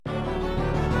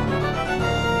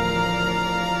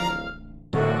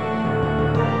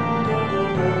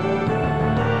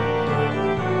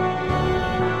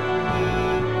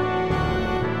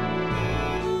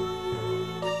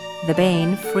the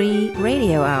Bane Free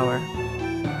Radio Hour.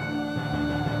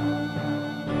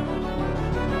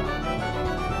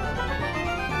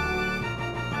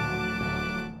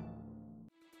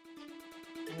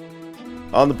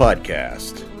 On the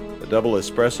podcast, a double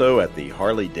espresso at the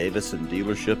Harley-Davidson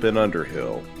dealership in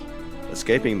Underhill,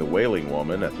 escaping the wailing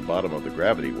woman at the bottom of the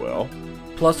gravity well.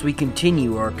 Plus, we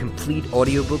continue our complete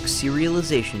audiobook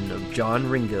serialization of John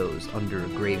Ringo's Under a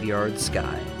Graveyard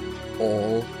Sky.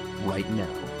 All right now.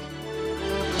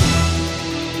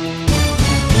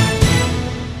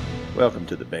 Welcome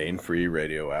to the Bane Free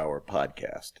Radio Hour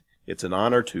podcast. It's an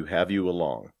honor to have you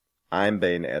along. I'm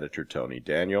Bane editor Tony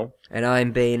Daniel. And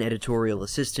I'm Bane editorial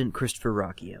assistant Christopher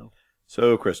Rocchio.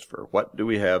 So, Christopher, what do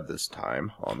we have this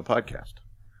time on the podcast?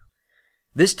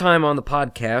 This time on the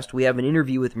podcast, we have an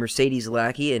interview with Mercedes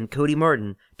Lackey and Cody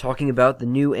Martin talking about the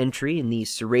new entry in the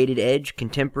SERRAted Edge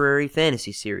contemporary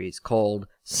fantasy series called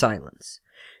Silence.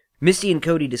 Misty and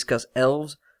Cody discuss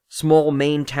elves, small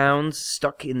Maine towns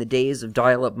stuck in the days of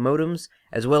dial-up modems,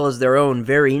 as well as their own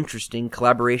very interesting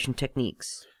collaboration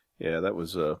techniques. Yeah, that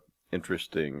was a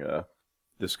interesting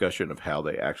discussion of how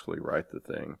they actually write the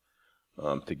thing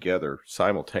together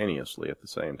simultaneously at the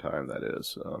same time. That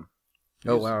is,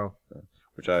 wow!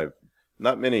 Which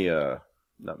not many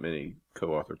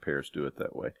co-author pairs do it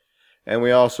that way. And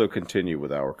we also continue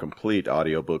with our complete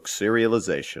audiobook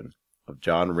serialization of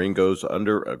John Ringo's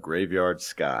Under a Graveyard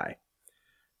Sky.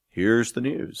 Here's the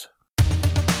news.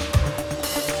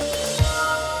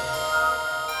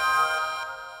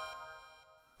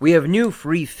 We have new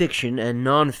free fiction and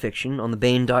non-fiction on the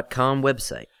Bane.com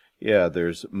website. Yeah,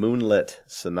 there's Moonlit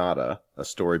Sonata, a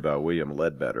story by William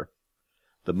Ledbetter.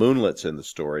 The moonlets in the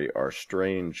story are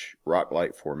strange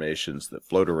rock-like formations that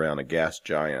float around a gas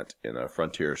giant in a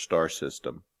frontier star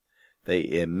system. They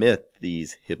emit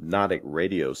these hypnotic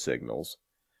radio signals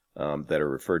that are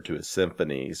referred to as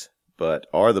symphonies, but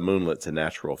are the moonlets a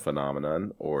natural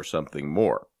phenomenon or something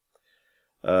more?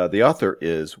 The author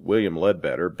is William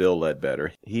Ledbetter, Bill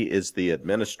Ledbetter. He is the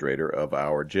administrator of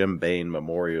our Jim Bain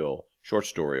Memorial Short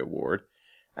Story Award,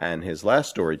 and his last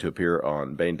story to appear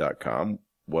on Bane.com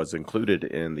was included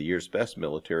in the year's best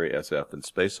military, SF, and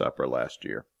space opera last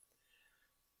year.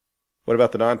 What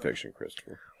about the nonfiction,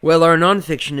 Christopher? Well, our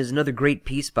nonfiction is another great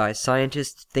piece by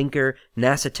scientist, thinker,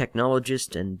 NASA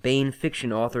technologist, and Bane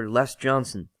fiction author Les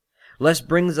Johnson. Les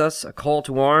brings us a call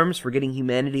to arms for getting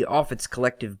humanity off its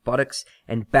collective buttocks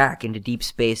and back into deep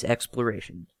space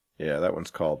exploration. Yeah, that one's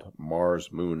called Mars,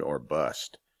 Moon, or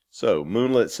Bust. So,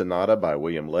 Moonlit Sonata by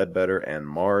William Ledbetter and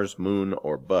Mars, Moon,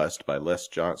 or Bust by Les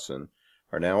Johnson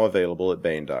are now available at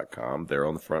Bane.com. They're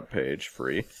on the front page,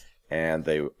 free, and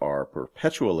they are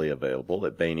perpetually available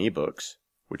at Bane eBooks,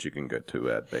 which you can go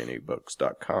to at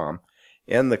baneebooks.com,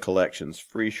 in the collections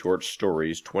Free Short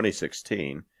Stories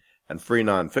 2016 and Free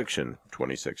Nonfiction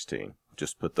 2016.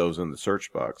 Just put those in the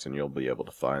search box and you'll be able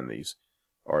to find these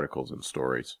articles and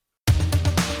stories.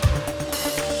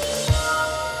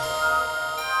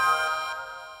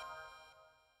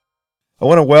 I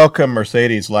want to welcome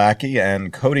Mercedes Lackey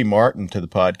and Cody Martin to the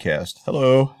podcast.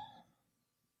 Hello.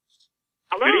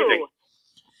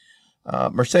 Hello.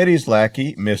 Mercedes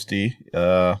Lackey, Misty,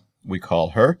 we call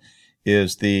her,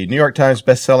 is the New York Times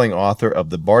bestselling author of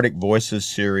the Bardic Voices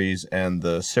series and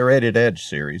the SERRAted Edge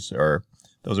series.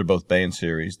 Those are both Bane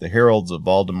series, the Heralds of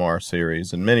Valdemar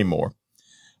series, and many more.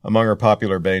 Among her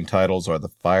popular Bane titles are The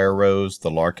Fire Rose,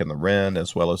 The Lark and the Wren,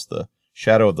 as well as The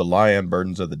Shadow of the Lion,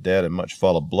 Burdens of the Dead, and Much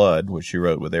Fall of Blood, which she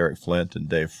wrote with Eric Flint and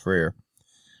Dave Freer.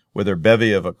 With her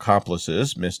bevy of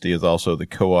accomplices, Misty is also the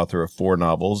co-author of 4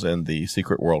 novels in the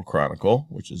Secret World Chronicle,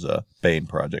 which is a Bane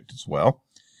project as well.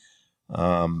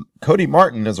 Cody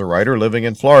Martin is a writer living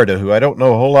in Florida who I don't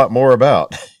know a whole lot more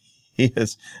about.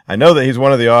 I know that he's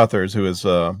one of the authors who is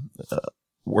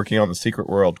working on the Secret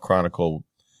World Chronicle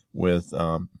with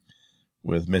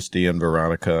Misty and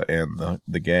Veronica and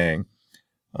the gang.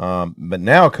 But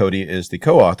now Cody is the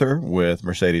co-author with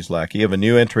Mercedes Lackey of a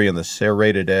new entry in the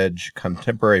SERRAted Edge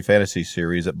contemporary fantasy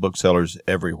series at booksellers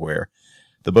everywhere.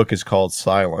 The book is called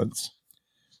Silence.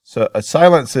 So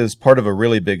Silence is part of a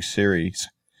really big series.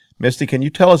 Misty, can you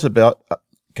tell us a bit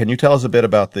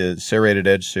about the SERRAted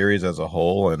Edge series as a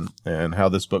whole and how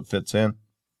this book fits in?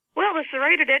 Well, the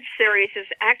SERRAted Edge series is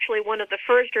actually one of the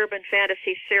first urban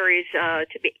fantasy series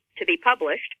to be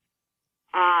published,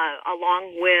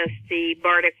 along with the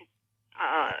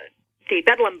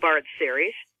Bedlam Bard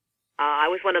series. I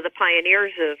was one of the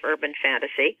pioneers of urban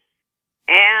fantasy,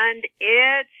 and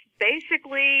it's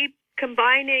basically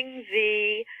combining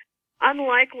the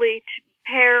unlikely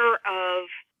pair of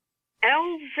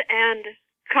elves and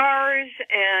cars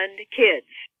and kids.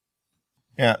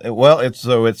 Yeah, well, it's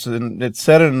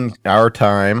set in our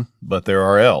time, but there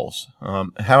are elves.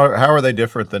 How are they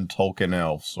different than Tolkien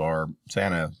elves or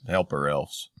Santa helper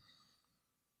elves?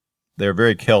 They're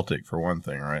very Celtic, for one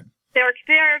thing, right?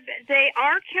 They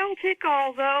are Celtic,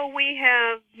 although we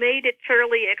have made it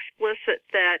fairly explicit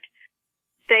that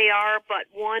they are but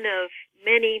one of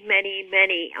many, many,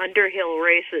 many Underhill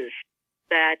races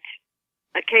that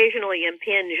occasionally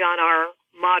impinge on our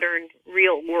modern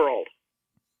real world.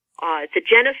 The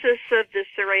genesis of the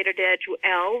Serrated Edge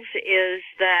elves is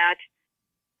that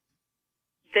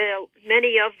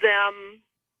many of them,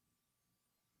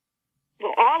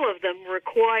 well, all of them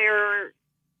require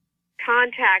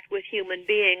contact with human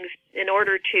beings in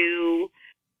order to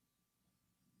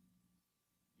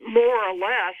more or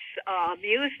less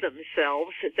amuse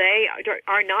themselves. They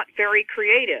are not very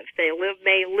creative. They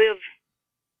may live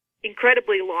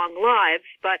incredibly long lives,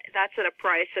 but that's at a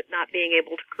price of not being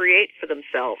able to create for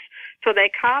themselves. So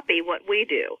they copy what we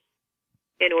do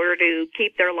in order to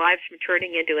keep their lives from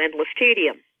turning into endless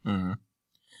tedium. Mm-hmm.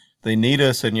 They need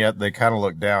us, and yet they kind of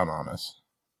look down on us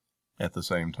at the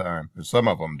same time. Some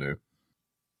of them do.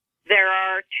 There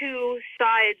are two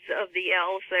sides of the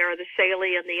elves. There are the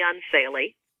Saily and the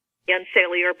Unsaily. The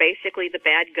Unsaily are basically the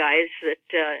bad guys that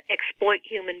exploit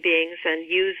human beings and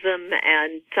use them,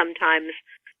 and sometimes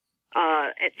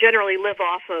generally live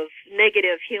off of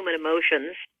negative human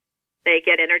emotions. They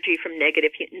get energy from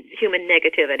negative human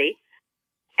negativity.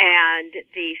 And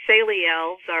the Saily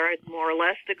elves are more or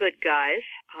less the good guys.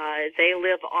 They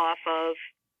live off of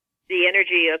the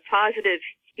energy of positive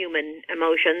human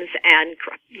emotions and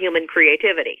human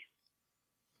creativity.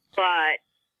 But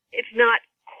it's not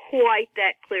quite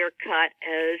that clear-cut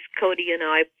as Cody and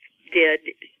I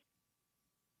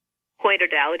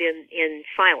pointed out in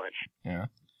Silence. Yeah.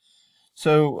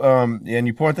 So, and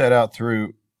you point that out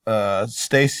through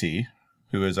Stacy,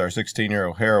 who is our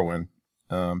 16-year-old heroine.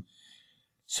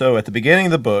 So at the beginning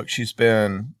of the book, she's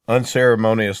been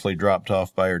unceremoniously dropped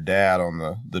off by her dad on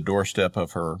the doorstep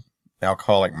of her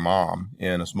alcoholic mom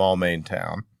in a small Maine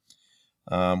town.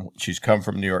 She's come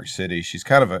from New York City. She's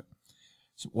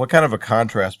what kind of a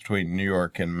contrast between New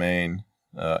York and Maine,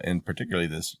 and particularly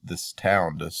this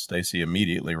town, does Stacy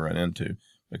immediately run into?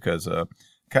 Because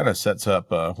kind of sets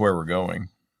up where we're going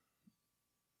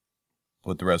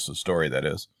with the rest of the story, that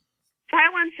is.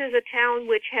 Silence is a town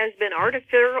which has been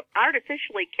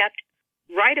artificially kept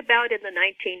right about in the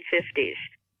 1950s,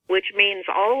 which means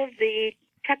all of the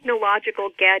technological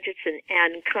gadgets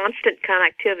and constant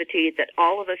connectivity that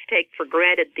all of us take for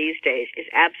granted these days is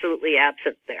absolutely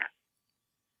absent there.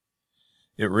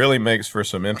 It really makes for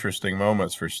some interesting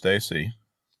moments for Stacy.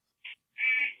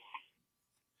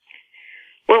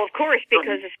 Well, of course,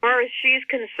 because as far as she's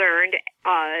concerned,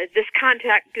 this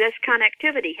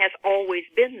connectivity has always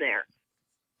been there.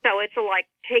 So it's like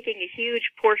taking a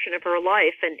huge portion of her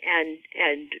life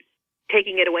and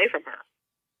taking it away from her.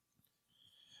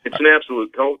 It's an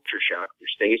absolute culture shock for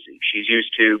Stacy. She's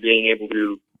used to being able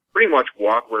to pretty much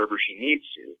walk wherever she needs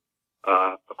to.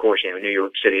 Of course, New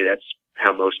York City, that's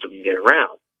how most of them get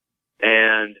around.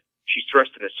 And she's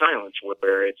thrust into Silence,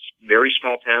 where it's very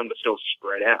small town but still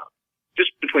spread out.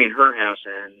 Just between her house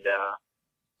and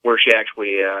where she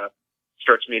actually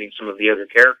starts meeting some of the other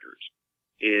characters,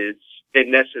 it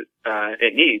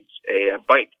needs a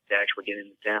bike to actually get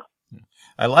into town.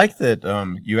 I like that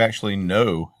you actually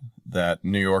know that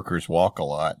New Yorkers walk a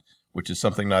lot, which is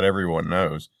something not everyone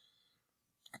knows.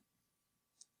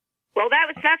 Well,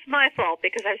 that's my fault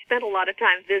because I've spent a lot of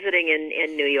time visiting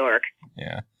in New York.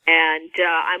 Yeah. And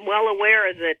I'm well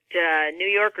aware that New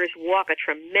Yorkers walk a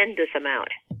tremendous amount.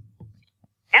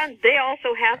 And they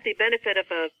also have the benefit of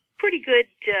a pretty good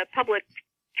public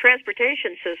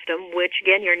transportation system, which,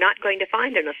 again, you're not going to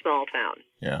find in a small town.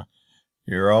 Yeah.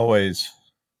 You're always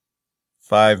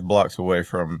 5 blocks away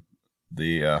from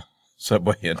the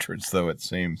subway entrance, though, it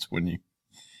seems, when you...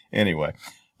 Anyway.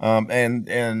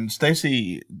 And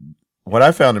Stacy, what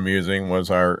I found amusing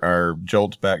was our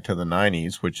jolt back to the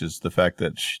 90s, which is the fact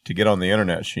that to get on the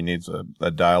internet, she needs a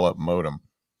dial-up modem.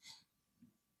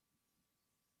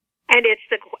 And it's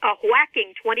a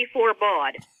whacking 24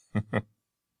 baud.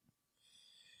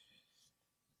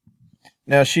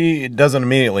 Now, she doesn't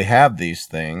immediately have these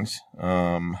things.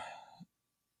 How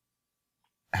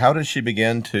does she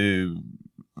begin to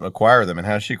acquire them, and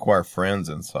how does she acquire friends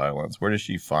in Silence? Where does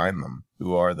she find them?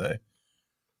 Who are they?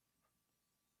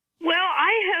 Well,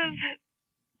 I have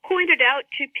pointed out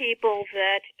to people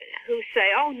who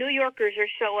say, oh, New Yorkers are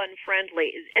so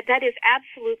unfriendly. That is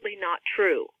absolutely not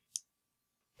true.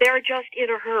 They're just in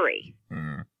a hurry.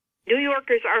 Mm. New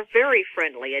Yorkers are very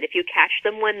friendly, and if you catch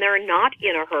them when they're not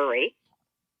in a hurry,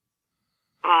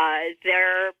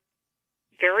 they're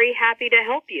very happy to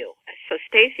help you. So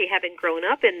Stacy, having grown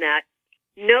up in that,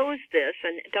 knows this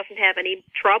and doesn't have any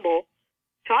trouble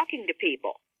talking to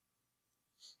people.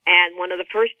 And one of the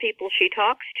first people she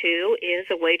talks to is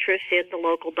a waitress in the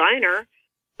local diner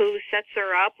who sets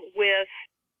her up with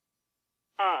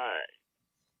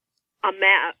a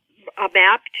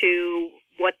map to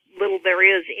what little there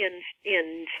is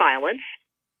in Silence,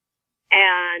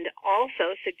 and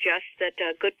also suggests that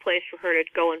a good place for her to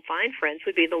go and find friends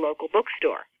would be the local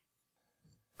bookstore.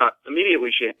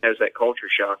 Immediately she has that culture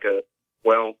shock of,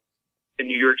 well, in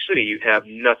New York City you have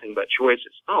nothing but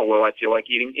choices. Oh, well, I feel like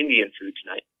eating Indian food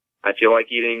tonight. I feel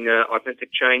like eating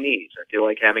authentic Chinese. I feel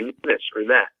like having this or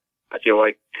that. I feel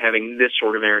like having this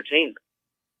sort of entertainment.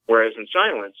 Whereas in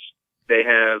Silence, they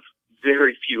have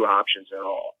very few options at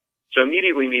all. So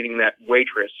immediately meeting that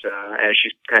waitress as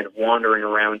she's kind of wandering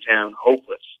around town,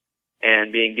 hopeless,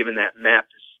 and being given that map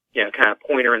to, kind of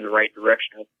point her in the right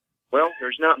direction of, well,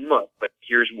 there's not much, but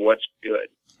here's what's good.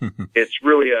 It's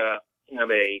really a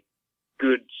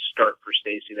good start for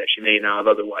Stacy that she may not have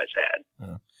otherwise had.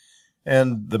 Yeah.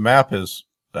 And the map is,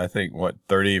 I think,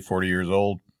 30, 40 years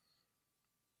old?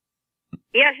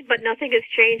 Yes, but nothing has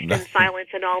changed in Silence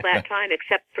in all that time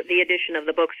except for the addition of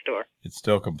the bookstore. It's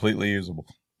still completely usable.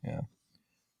 Yeah.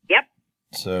 Yep.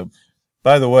 So,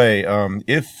 by the way,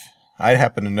 if I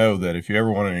happen to know that if you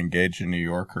ever want to engage a New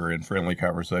Yorker in friendly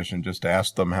conversation, just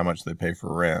ask them how much they pay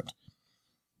for rent,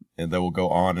 and they will go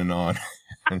on and on.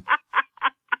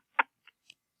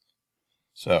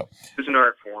 So, it's an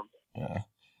art form. Yeah.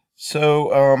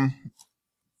 So,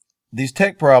 these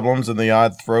tech problems and the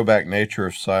odd throwback nature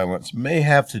of Silence may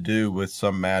have to do with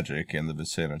some magic in the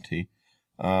vicinity.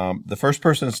 The first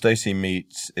person Stacy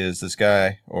meets is this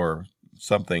guy or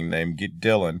something named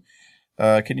Dylan.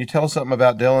 Can you tell us something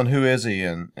about Dylan? Who is he,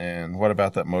 and what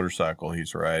about that motorcycle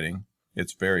he's riding?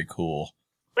 It's very cool.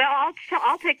 Well,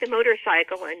 I'll take the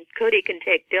motorcycle, and Cody can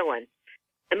take Dylan.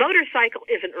 The motorcycle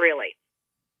isn't really.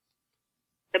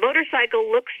 The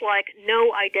motorcycle looks like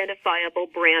no identifiable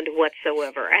brand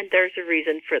whatsoever, and there's a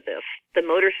reason for this. The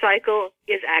motorcycle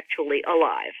is actually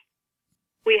alive.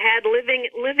 We had living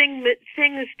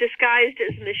things disguised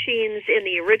as machines in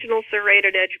the original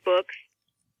Serrated Edge books,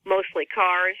 mostly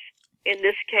cars. In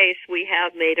this case, we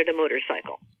have made it a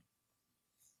motorcycle.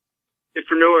 If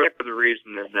for no other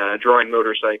reason than drawing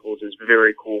motorcycles is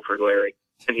very cool for Larry,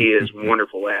 and he is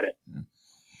wonderful at it.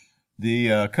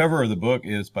 The cover of the book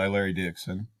is by Larry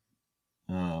Dixon,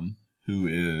 who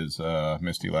is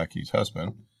Misty Lackey's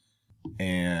husband,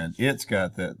 and it's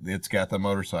got the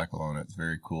motorcycle on it. It's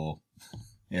very cool,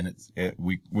 and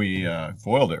we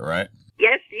foiled it, right?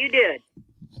 Yes, you did.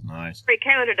 Nice. He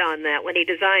counted on that when he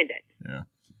designed it. Yeah.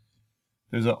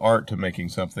 There's an art to making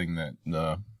something that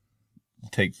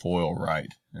take foil right,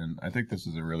 and I think this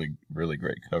is a really, really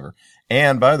great cover.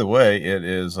 And by the way, it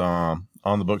is on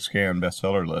the BookScan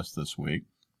bestseller list this week.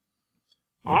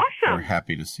 Awesome. We're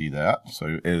happy to see that.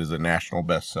 So it is a national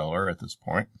bestseller at this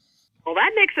point. Well,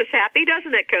 that makes us happy,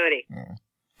 doesn't it, Cody? Yeah.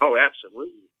 Oh,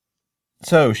 absolutely.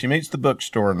 So she meets the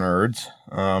bookstore nerds,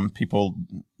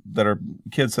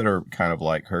 kids that are kind of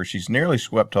like her. She's nearly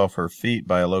swept off her feet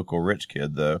by a local rich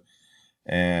kid, though.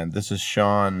 And this is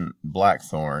Sean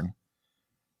Blackthorne.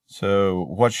 So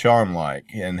what's Sean like,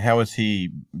 and how is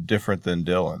he different than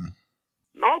Dylan?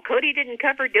 Oh, Cody didn't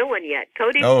cover Dylan yet.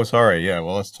 Cody. Oh, sorry. Yeah,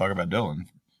 well, let's talk about Dylan.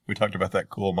 We talked about that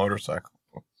cool motorcycle.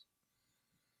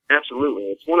 Absolutely.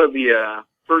 It's one of the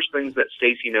first things that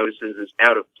Stacy notices is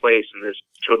out of place in this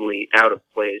totally out of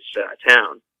place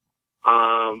town.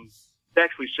 She's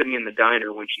actually sitting in the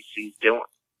diner when she sees Dylan.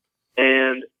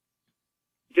 And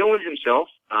Dylan himself,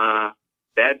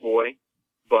 bad boy,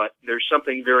 but there's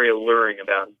something very alluring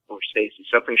about him for Stacy,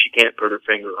 something she can't put her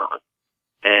finger on.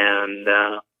 And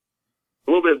a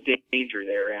little bit of danger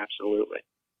there, absolutely.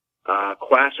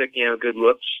 Classic, good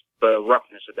looks, but a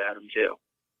roughness about him, too.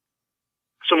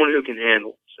 Someone who can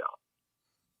handle himself.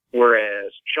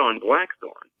 Whereas Sean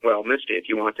Blackthorne, well, Misty, if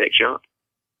you want to take Sean.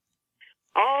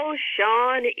 Oh,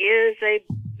 Sean is a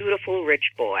beautiful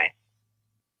rich boy.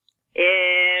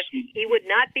 If he would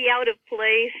not be out of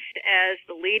place as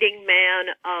the leading man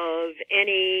of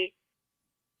any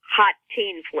hot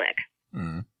teen flick.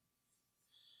 Mm.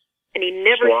 And he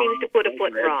never seems to put a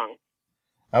foot wrong.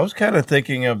 I was kind of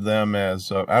thinking of them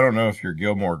as, I don't know if you're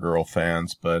Gilmore Girl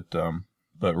fans, but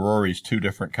Rory's two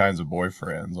different kinds of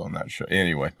boyfriends on that show.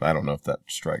 Anyway, I don't know if that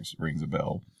rings a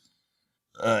bell.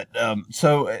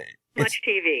 Much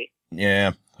TV.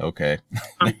 Yeah, okay.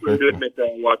 I'm going to admit that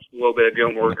I watched a little bit of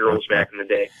Gilmore Girls back in the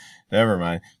day. Never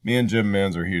mind. Me and Jim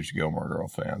Menz are huge Gilmore Girl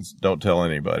fans. Don't tell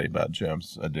anybody about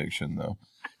Jim's addiction, though.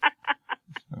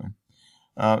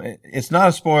 It's not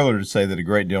a spoiler to say that a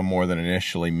great deal more than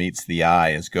initially meets the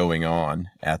eye is going on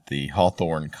at the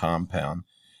Hawthorne compound.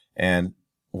 And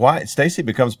why Stacy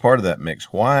becomes part of that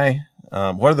mix. Why?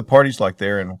 What are the parties like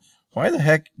there, and why the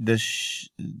heck does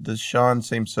Sean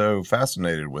seem so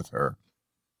fascinated with her?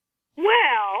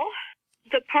 Well,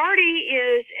 the party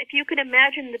is, if you can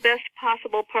imagine the best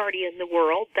possible party in the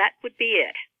world, that would be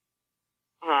it.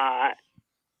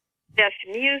 Best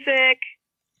music,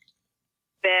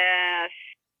 best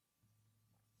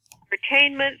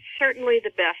entertainment, certainly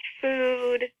the best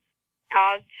food,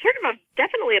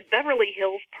 definitely a Beverly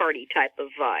Hills party type of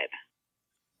vibe.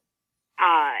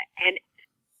 And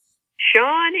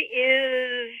Sean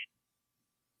is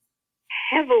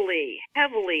heavily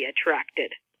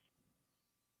attracted.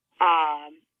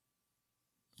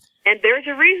 And there's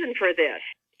a reason for this.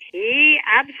 He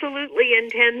absolutely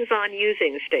intends on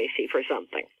using Stacy for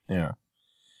something. Yeah.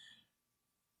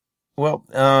 Well,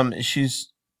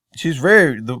 she's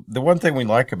very, the one thing we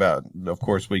like about, of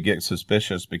course, we get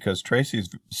suspicious because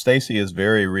Stacy is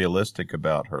very realistic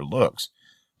about her looks,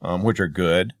 which are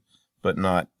good, but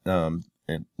not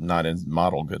in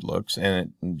model good looks.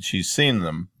 And she's seen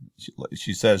them.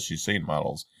 She says she's seen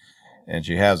models, and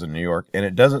she has in New York. And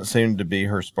it doesn't seem to be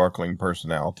her sparkling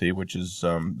personality, which is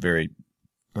very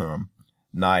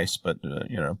nice, but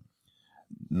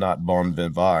not bon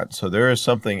vivant. So there is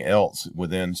something else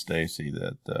within Stacy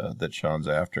that Sean's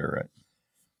after. Right?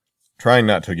 Trying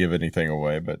not to give anything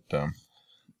away, but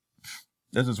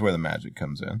this is where the magic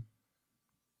comes in.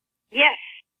 Yes.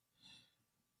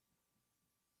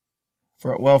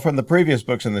 From the previous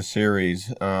books in the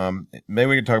series, maybe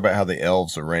we could talk about how the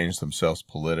elves arrange themselves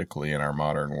politically in our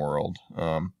modern world.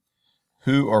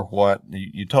 Who or what?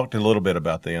 You talked a little bit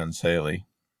about the Unseelie.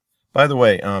 By the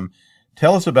way,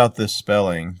 tell us about this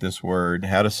spelling, this word,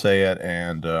 how to say it,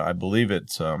 and I believe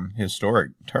it's a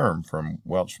historic term from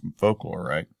Welsh folklore,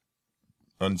 right?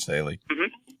 Unseelie. Mm-hmm.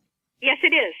 Yes,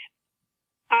 it is.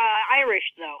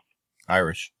 Irish, though.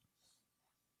 Irish.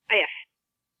 Yes.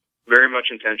 Very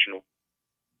much intentional.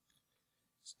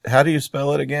 How do you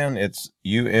spell it again? It's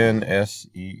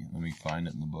U-N-S-E. Let me find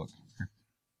it in the book.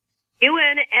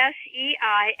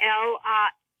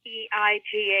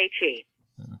 U-N-S-E-I-L-E-I-G-H-E.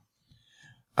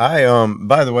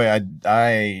 By the way, I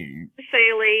Unseelie,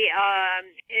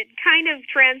 it kind of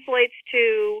translates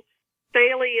to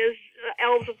Seelie is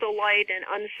elves of the light and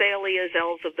Unseelie is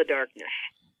elves of the darkness.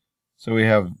 So we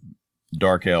have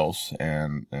dark elves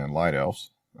and light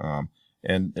elves.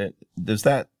 Does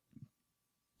that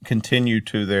continue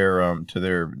to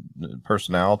their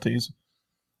personalities?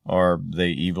 Are they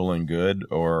evil and good,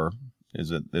 or is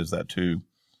that too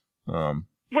well,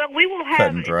 we will have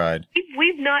cut and dried?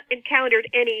 We've not encountered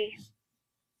any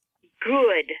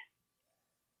good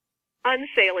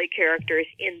Unseelie characters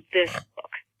in this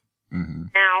book. Mm-hmm.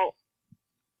 Now,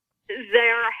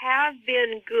 there have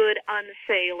been good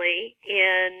Unseelie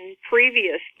in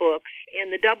previous books,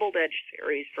 in the Double Edge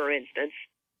series, for instance,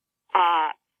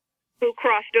 who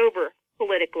crossed over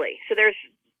politically. So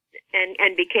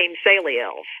and became Seelie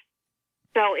elves.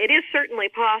 So it is certainly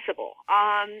possible.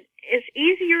 It's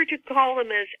easier to call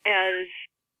them as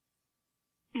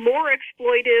more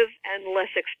exploitive and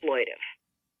less exploitive.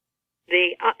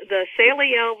 The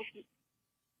Seelie elves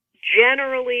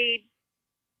generally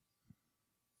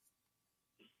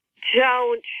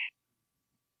don't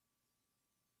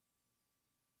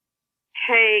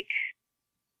take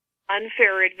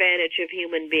unfair advantage of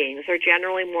human beings. They're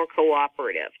generally more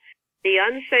cooperative. The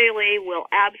Unseelie will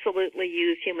absolutely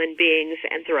use human beings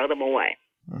and throw them away.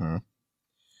 Mm-hmm.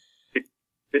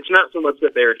 It's not so much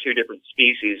that they're two different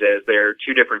species as they're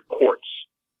two different courts.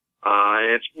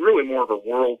 And it's really more of a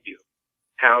worldview.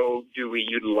 How do we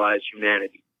utilize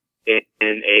humanity? In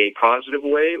a positive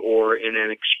way or in an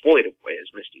exploitive way,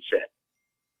 as Misty said.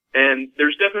 And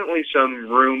there's definitely some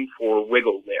room for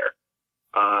wiggle there.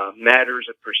 Matters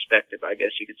of perspective, I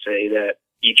guess you could say, that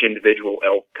each individual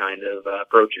elf kind of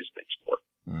approaches things for.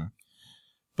 Mm.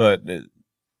 But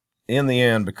in the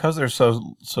end, because they're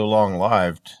so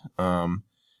long-lived,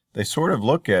 they sort of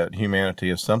look at humanity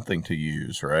as something to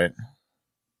use, right?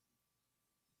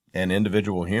 And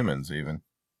individual humans, even.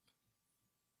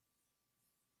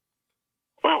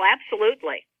 Well,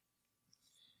 absolutely.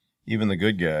 Even the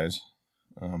good guys.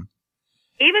 Even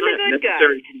the good guys.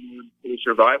 Necessary to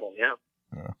survival, yeah.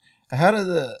 How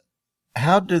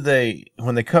do they,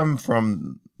 when they come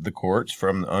from the courts,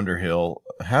 from the Underhill,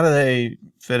 how do they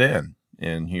fit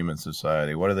in human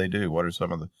society? What do they do? What are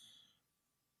some of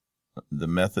the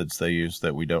methods they use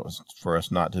that for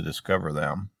us not to discover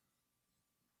them?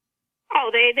 Oh,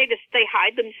 they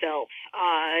hide themselves.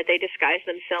 They disguise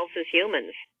themselves as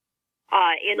humans.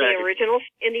 In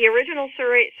the original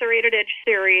Serrated Edge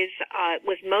series, it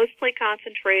was mostly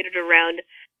concentrated around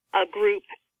a group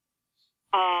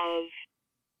of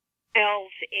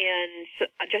elves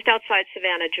just outside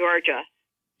Savannah, Georgia,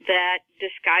 that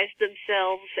disguised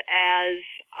themselves as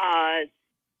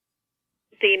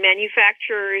the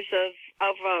manufacturers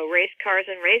of race cars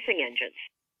and racing engines.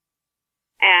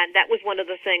 And that was one of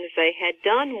the things they had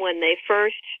done when they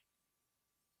first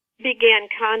began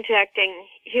contacting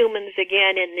humans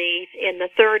again in the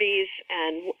 30s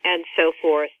and so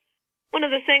forth. One of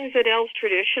the things that elves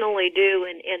traditionally do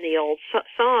in the old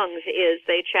songs is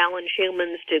they challenge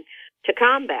humans to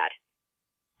combat.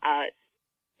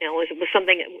 It was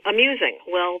something amusing.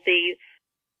 Well, the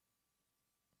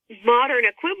modern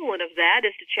equivalent of that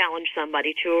is to challenge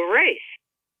somebody to a race.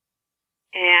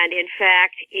 And in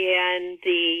fact, in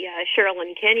the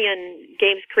Sherilyn Kenyon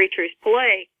Games Creatures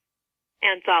Play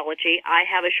anthology, I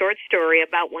have a short story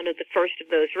about one of the first of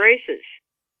those races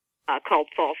called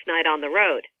False Night on the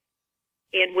Road,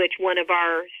 in which one of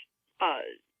our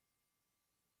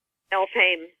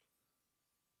Elfheim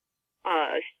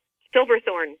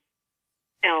Silverthorn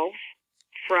elves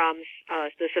from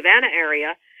the Savannah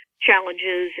area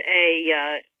challenges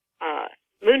a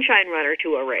moonshine runner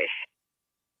to a race.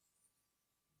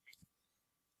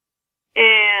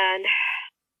 And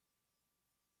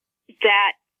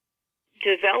that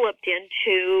developed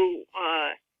into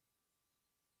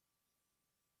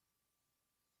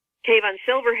Kayvon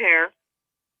Silverhair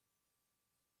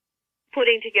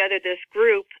putting together this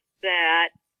group that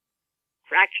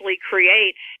actually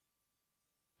creates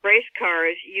race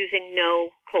cars using no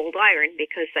cold iron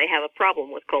because they have a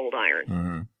problem with cold iron.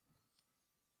 Mm-hmm.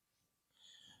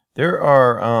 There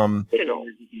are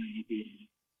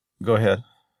Go ahead.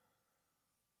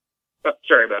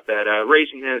 Sorry about that.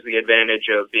 Racing has the advantage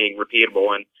of being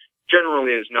repeatable and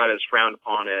generally is not as frowned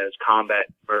upon as combat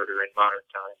murder in modern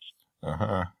times.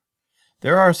 Uh-huh.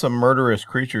 There are some murderous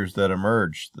creatures that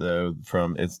emerge, though,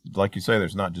 from, it's like you say,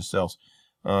 there's not just elves.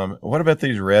 What about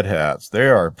these red hats? They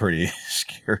are pretty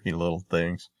scary little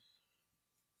things.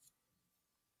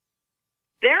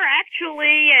 They're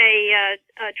actually a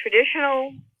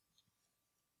traditional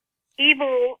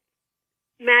evil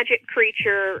magic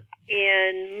creature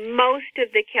in most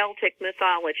of the Celtic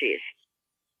mythologies.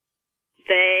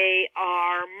 They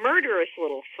are murderous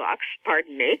little fucks,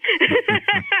 pardon me.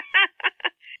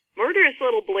 Murderous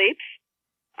little bleeps.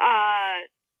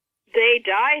 They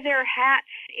dye their hats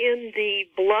in the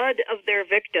blood of their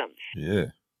victims.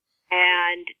 Yeah.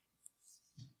 And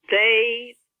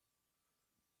they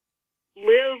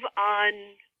live on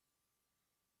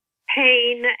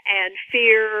pain and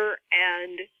fear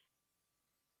and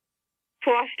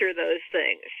foster those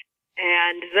things.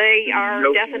 And they are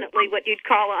definitely what you'd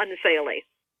call unsaily.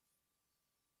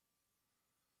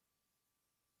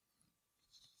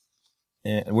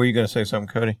 And were you going to say something,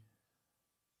 Cody?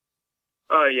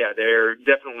 Yeah, they're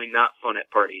definitely not fun at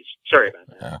parties. Sorry about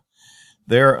that. Yeah.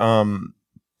 They're,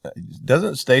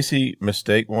 doesn't Stacy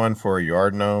mistake one for a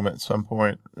yard gnome at some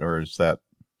point? Or is that?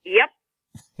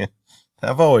 Yep.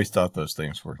 I've always thought those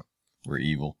things were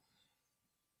evil.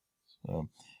 So,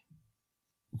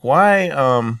 why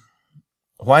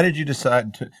did you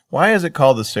decide to, why is it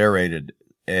called the Serrated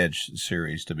Edge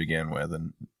series to begin with?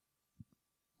 And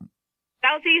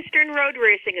Southeastern Road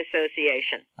Racing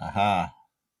Association. Aha.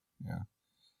 Yeah.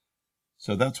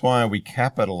 So that's why we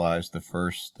capitalized the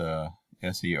first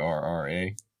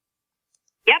SERRA.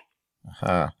 Yep.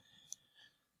 Aha.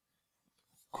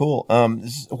 Cool.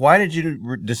 Why did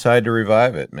you decide to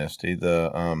revive it, Misty?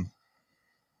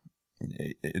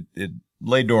 It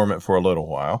lay dormant for a little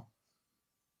while.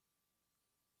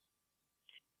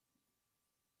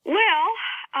 Well,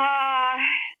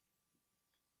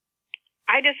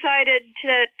 I decided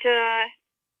that,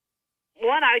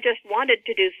 one, I just wanted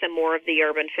to do some more of the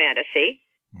urban fantasy.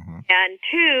 Mm-hmm. And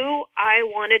two, I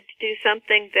wanted to do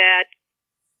something that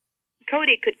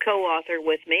Cody could co-author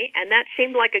with me, and that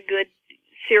seemed like a good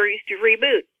series to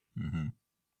reboot. Mm-hmm.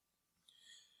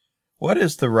 What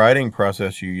is the writing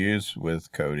process you use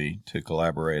with Cody to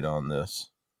collaborate on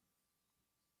this?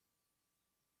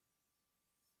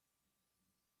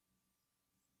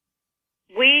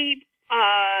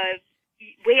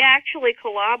 We actually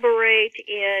collaborate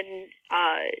in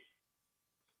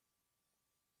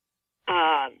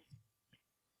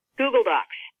Google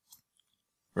Docs.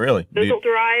 Really? Google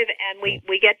Drive, and we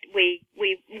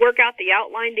work out the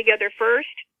outline together first,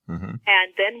 mm-hmm.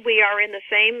 and then we are in the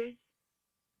same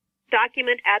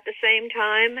document at the same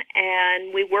time,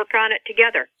 and we work on it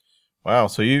together. Wow,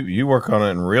 so you work on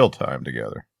it in real time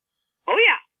together. Oh,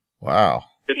 yeah. Wow.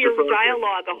 Your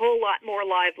dialogue a whole lot more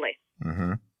lively.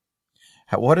 Mm-hmm.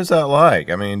 What is that like?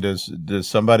 I mean, does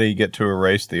somebody get to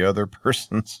erase the other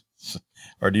person's,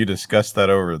 or do you discuss that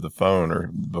over the phone or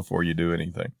before you do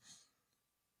anything?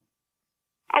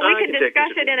 Oh, we can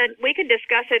discuss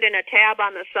it in a tab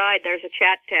on the side. There's a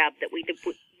chat tab that we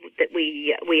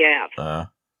have.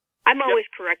 I'm always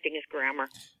correcting his grammar.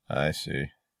 I see.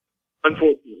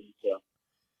 Unfortunately, so.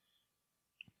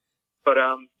 But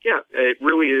it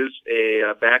really is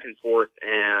a back and forth,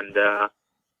 and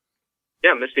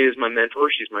Misty is my mentor.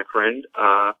 She's my friend.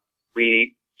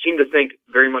 We seem to think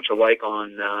very much alike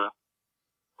on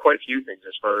quite a few things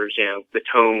as far as the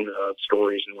tone of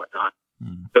stories and whatnot.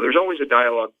 So there's always a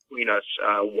dialogue between us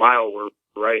while we're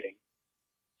writing.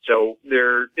 So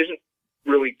there isn't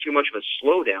really too much of a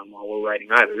slowdown while we're writing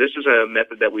either. This is a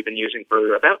method that we've been using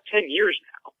for about 10 years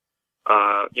now.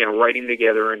 Writing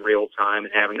together in real time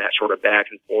and having that sort of back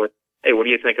and forth. Hey, what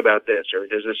do you think about this? Or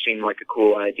does this seem like a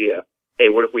cool idea? Hey,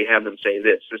 what if we have them say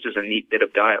this? This is a neat bit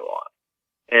of dialogue.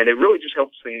 And it really just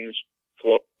helps things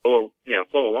flow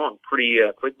along pretty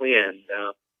quickly. And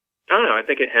I don't know, I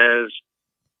think it has,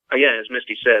 again, as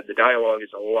Misty said, the dialogue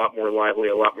is a lot more lively,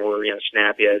 a lot more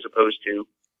snappy, as opposed to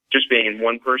just being in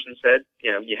one person's head.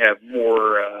 You have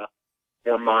more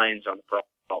minds on the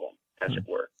problem, as it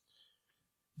were.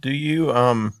 Do you,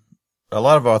 a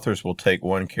lot of authors will take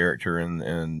one character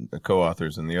and the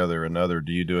co-authors and the other another.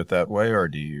 Do you do it that way, or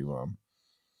do you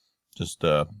just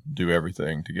do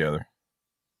everything together?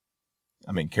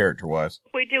 I mean, character-wise.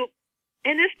 We do.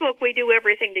 In this book, we do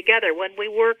everything together. When we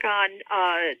work on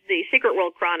the Secret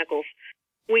World Chronicles,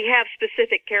 we have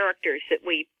specific characters that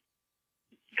we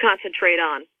concentrate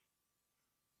on.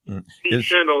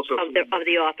 Each and also of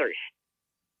the authors.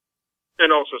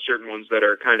 And also certain ones that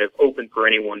are kind of open for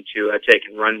anyone to take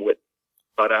and run with.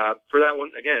 But for that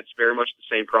one, again, it's very much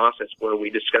the same process where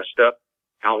we discuss stuff,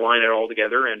 outline it all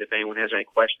together, and if anyone has any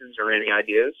questions or any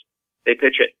ideas, they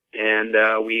pitch it, and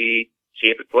we see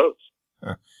if it floats.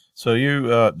 So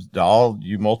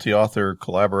you multi-author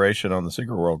collaboration on the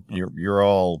Secret World, you're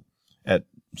all at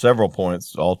several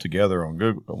points all together on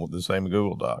Google, the same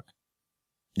Google Doc,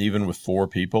 even with 4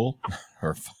 people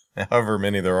or however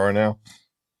many there are now.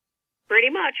 Pretty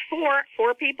much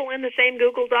four people in the same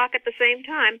Google Doc at the same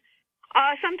time.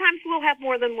 Sometimes we'll have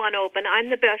more than one open. I'm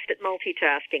the best at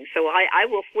multitasking, so I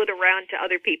will flit around to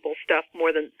other people's stuff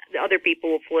more than the other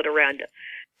people will flit around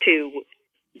to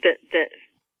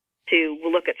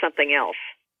look at something else.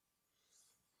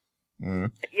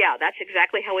 Yeah, that's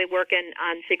exactly how we work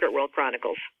on Secret World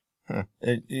Chronicles.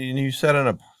 You set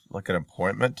an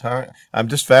appointment time. I'm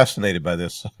just fascinated by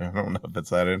this. I don't know if it's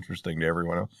that interesting to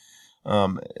everyone else.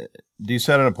 Do you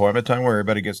set an appointment time where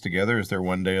everybody gets together? Is there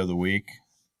one day of the week?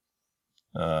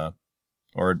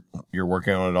 Or you're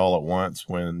working on it all at once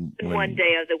when one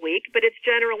day of the week, but it's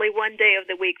generally one day of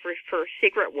the week for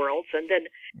Secret Worlds, and then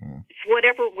it's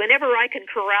whenever I can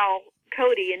corral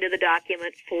Cody into the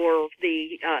document for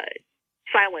the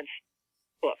Silence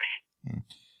books.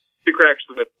 He cracks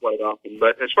the whip quite often,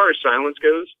 but as far as Silence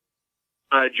goes,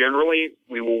 generally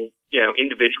we will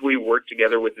individually work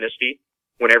together with Misty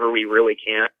whenever we really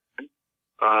can.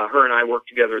 Her and I work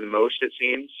together the most, it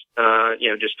seems,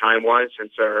 just time-wise,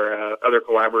 since our other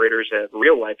collaborators have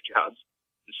real-life jobs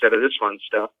instead of this fun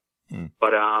stuff.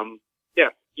 But,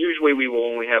 usually we will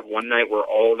only have one night where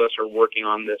all of us are working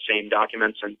on the same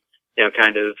documents and,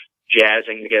 kind of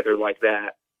jazzing together like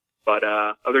that. But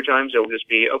other times it'll just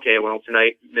be, okay, well,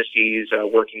 tonight Misty's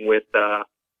working with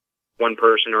one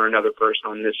person or another person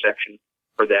on this section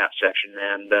or that section,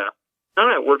 and I don't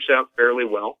know, it works out fairly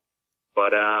well.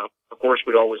 But, of course,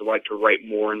 we'd always like to write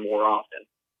more and more often.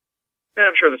 And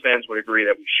I'm sure the fans would agree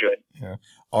that we should. Yeah.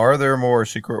 Are there more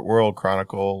Secret World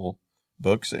Chronicle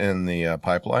books in the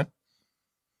pipeline?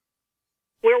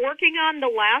 We're working on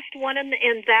the last one in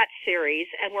that series,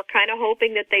 and we're kind of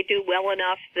hoping that they do well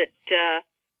enough that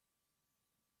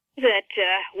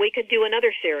we could do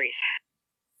another series.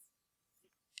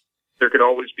 There could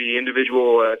always be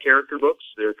individual character books.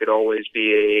 There could always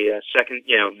be a second,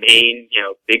 main,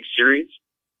 big series.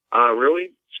 Really,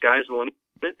 sky's the limit,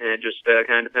 and it just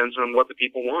kind of depends on what the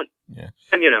people want. Yeah.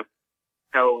 And,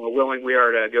 how willing we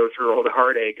are to go through all the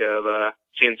heartache of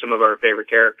seeing some of our favorite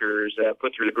characters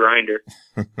put through the grinder.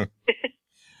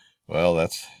 Well,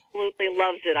 that's... Absolutely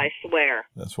loves it, I swear.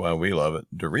 That's why we love it,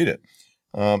 to read it.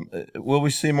 Will we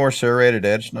see more SERRAted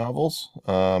Edge novels?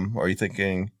 Are you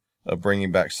thinking of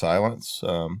bringing back Silence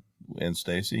and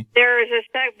Stacy?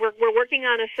 We're working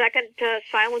on a second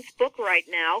Silence book right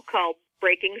now called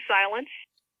Breaking Silence,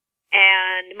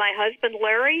 and my husband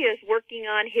Larry is working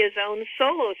on his own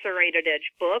solo SERRAted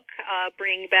Edge book,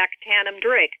 bringing back Tannum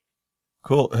Drake.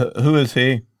 Cool. Who is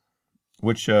he?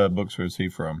 Which books was he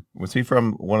from? Was he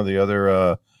from one of the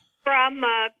other... From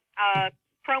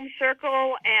Chrome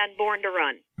Circle and Born to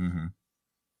Run. Mm-hmm.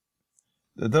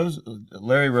 Those,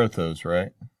 Larry wrote those,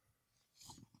 right?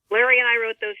 Larry and I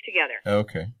wrote those together.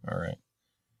 Okay, all right.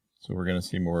 So we're going to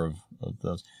see more of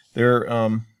those. They're,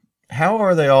 how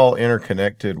are they all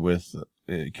interconnected with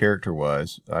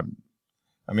character-wise? I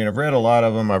mean, I've read a lot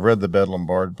of them. I've read the Bedlam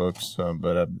Bard books,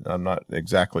 but I'm not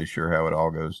exactly sure how it all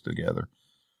goes together.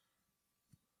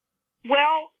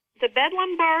 Well, the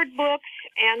Bedlam Bard books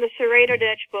and the Serrated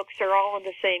Edge books are all in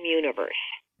the same universe.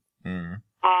 Mm.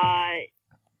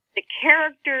 The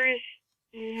characters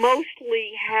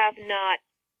mostly have not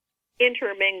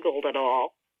intermingled at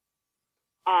all.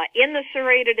 In the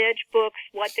Serrated Edge books,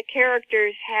 what the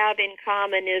characters have in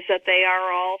common is that they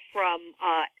are all from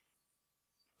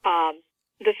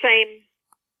the same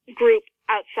group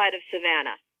outside of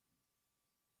Savannah,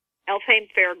 Elfheim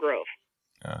Fairgrove.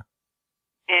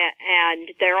 And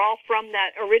they're all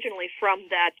originally from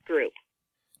that group.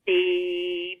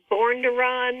 The Born to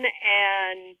Run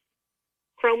and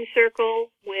Chrome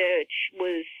Circle, which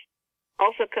was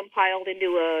also compiled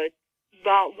into a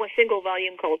single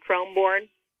volume called Chromeborn,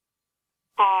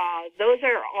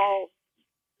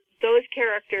 those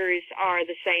characters are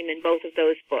the same in both of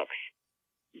those books.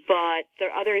 But the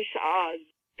others,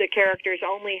 the characters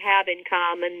only have in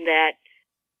common that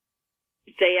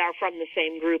they are from the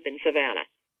same group in Savannah.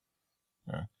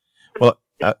 Well,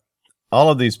 all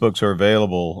of these books are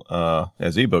available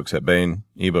as ebooks at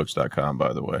BaneEbooks.com,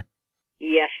 by the way.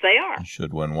 Yes, they are.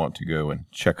 Should one want to go and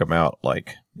check them out,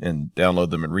 and download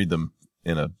them and read them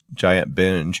in a giant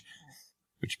binge,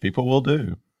 which people will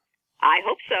do. I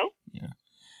hope so.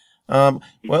 Yeah.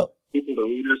 Well, people to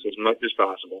read us as much as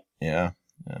possible. Yeah.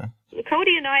 Yeah.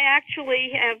 Cody and I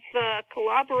actually have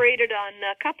collaborated on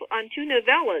two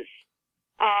novellas.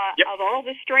 Yep. Of all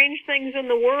the strange things in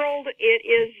the world, it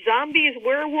is zombies,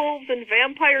 werewolves, and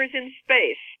vampires in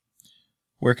space.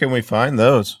 Where can we find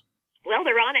those? Well,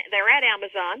 they're at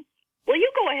Amazon. Well,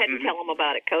 you go ahead and tell them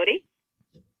about it, Cody.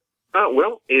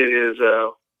 Well, it is a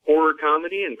horror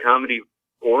comedy and comedy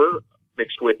horror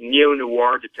mixed with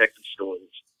neo-noir detective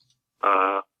stories.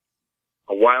 A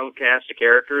wild cast of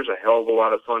characters, a hell of a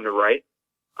lot of fun to write.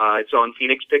 It's on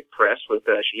Phoenix Pick Press with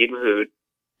Shahid Mahood.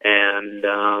 And,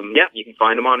 you can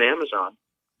find them on Amazon.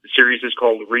 The series is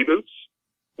called Reboots,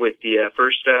 with the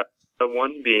first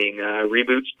one being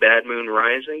Reboots Bad Moon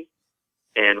Rising,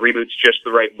 and Reboots Just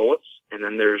the Right Bullets, and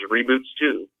then there's Reboots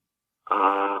 2.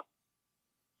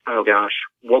 Oh gosh,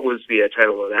 what was the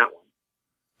title of that one?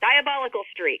 Diabolical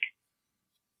Streak.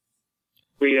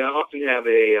 We often have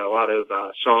a lot of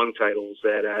song titles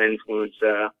that influence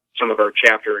some of our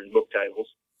chapter and book titles.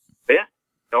 But yeah,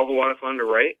 hell of a lot of fun to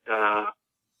write.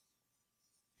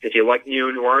 If you like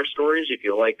neo-noir stories, if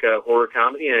you like horror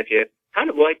comedy, and if you kind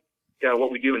of like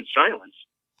what we do in Silence,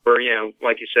 where,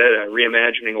 like you said,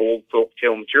 reimagining old folk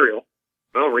tale material,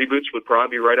 well, Reboots would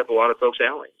probably be right up a lot of folks'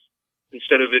 alleys.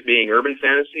 Instead of it being urban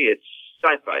fantasy, it's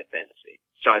sci-fi fantasy,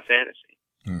 sci-fantasy.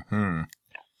 Mm-hmm.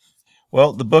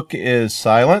 Well, the book is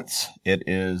Silence. It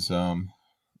is,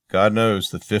 God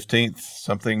knows, the 15th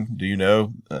something. Do you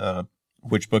know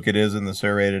which book it is in the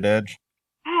Serrated Edge?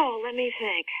 Oh, let me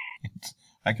think.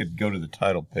 I could go to the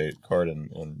title page card and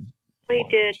we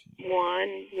did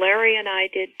 1. Larry and I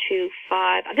did 2,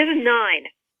 5. This is 9.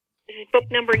 This is book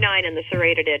number 9 in the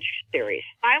Serrated Edge series.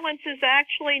 Silence is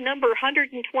actually number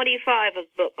 125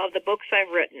 of the books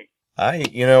I've written. I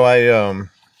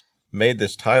made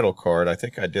this title card. I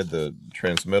think I did the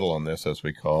transmittal on this, as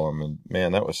we call them, and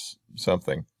man, that was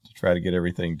something to try to get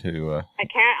everything to.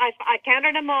 I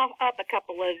counted them up a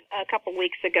couple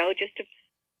weeks ago just to.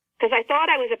 Because I thought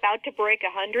I was about to break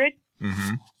 100.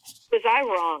 Mm-hmm. Was I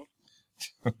wrong?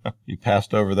 You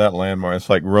passed over that landmark. It's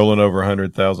like rolling over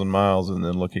 100,000 miles and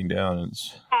then looking down.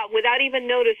 Without even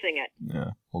noticing it.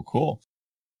 Yeah. Well, cool.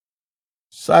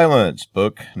 Silence,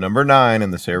 book number 9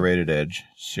 in the Serrated Edge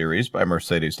series by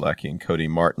Mercedes Lackey and Cody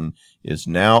Martin, is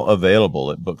now available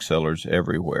at booksellers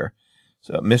everywhere.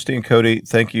 So, Misty and Cody,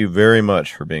 thank you very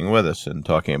much for being with us and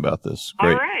talking about this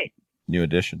great new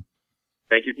edition.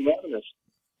 Thank you for having us.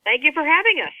 Thank you for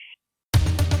having us.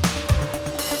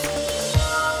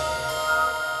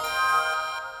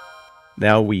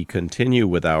 Now we continue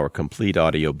with our complete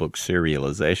audiobook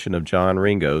serialization of John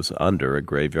Ringo's Under a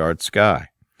Graveyard Sky.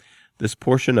 This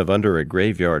portion of Under a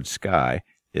Graveyard Sky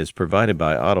is provided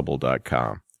by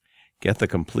Audible.com. Get the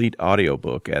complete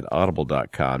audiobook at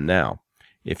Audible.com now.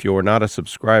 If you're not a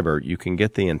subscriber, you can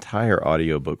get the entire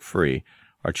audiobook free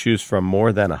or choose from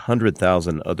more than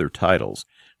 100,000 other titles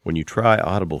when you try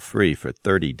Audible free for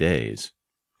 30 days.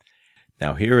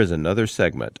 Now here is another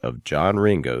segment of John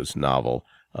Ringo's novel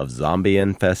of zombie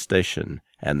infestation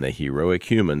and the heroic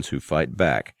humans who fight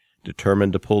back,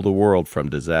 determined to pull the world from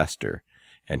disaster,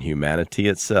 and humanity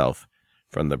itself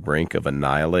from the brink of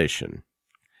annihilation.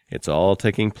 It's all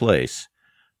taking place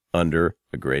under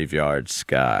a graveyard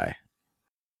sky.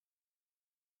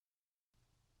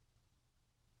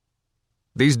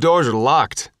 "These doors are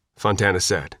locked," Fontana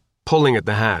said, pulling at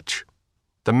the hatch.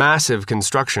 The massive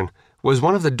construction was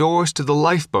one of the doors to the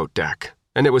lifeboat deck,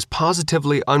 and it was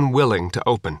positively unwilling to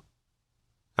open.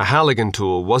 A Halligan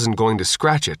tool wasn't going to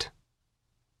scratch it.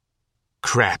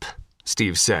 "Crap,"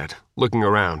 Steve said, looking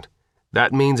around.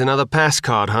 "That means another pass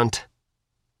card hunt."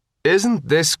 "Isn't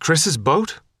this Chris's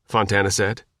boat?" Fontana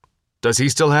said. "Does he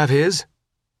still have his?"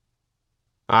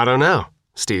 "I don't know,"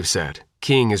 Steve said,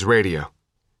 keying his radio.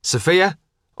 "Sophia,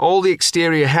 all the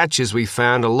exterior hatches we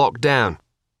found are locked down.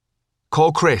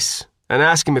 Call Chris and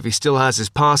ask him if he still has his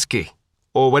pass key,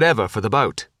 or whatever for the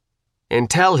boat. And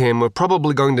tell him we're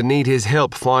probably going to need his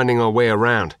help finding our way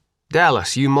around.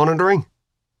 Dallas, you monitoring?"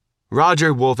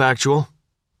 "Roger, Wolf Actual.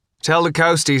 Tell the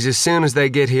coasties as soon as they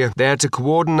get here they're to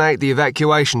coordinate the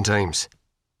evacuation teams.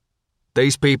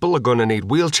 These people are going to need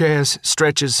wheelchairs,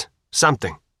 stretchers,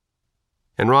 something.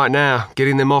 And right now,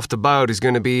 getting them off the boat is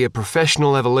going to be a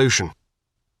professional evolution.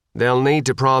 They'll need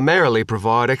to primarily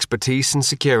provide expertise and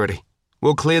security.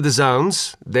 We'll clear the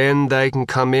zones, then they can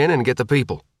come in and get the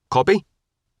people. Copy?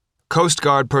 Coast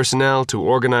Guard personnel to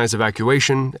organize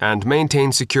evacuation and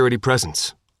maintain security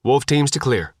presence. Wolf teams to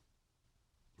clear."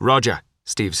 "Roger,"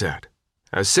 Steve said.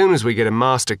 "As soon as we get a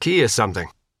master key or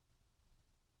something."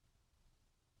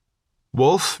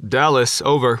 "Wolf, Dallas,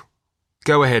 over."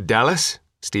 "Go ahead, Dallas,"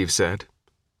 Steve said.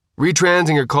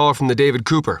 "Retransing your call from the David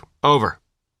Cooper, over."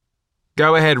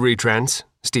 "Go ahead, retrans,"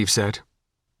 Steve said.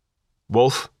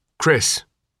 "Wolf, Chris,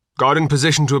 got in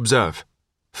position to observe.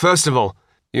 First of all,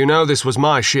 you know this was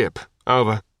my ship,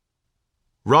 over."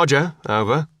 "Roger,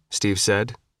 over," Steve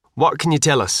said. "What can you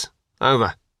tell us,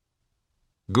 over?"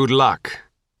 "Good luck.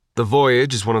 The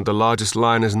Voyage is one of the largest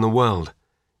liners in the world.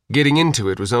 Getting into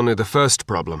it was only the first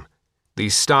problem. The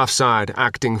staff side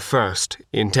acting first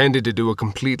intended to do a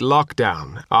complete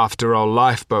lockdown after our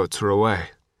lifeboats were away.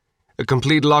 A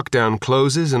complete lockdown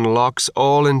closes and locks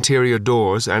all interior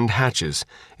doors and hatches,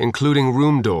 including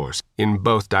room doors, in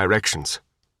both directions.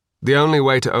 The only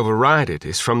way to override it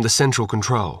is from the central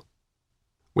control.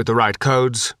 With the right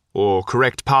codes, or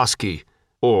correct passkey,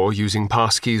 or using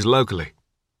passkeys locally.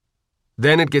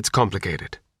 Then it gets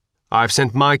complicated. I've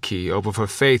sent my key over for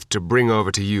Faith to bring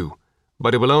over to you,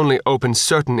 but it will only open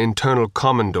certain internal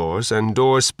common doors and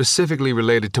doors specifically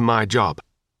related to my job.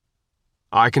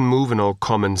 I can move in all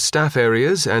common staff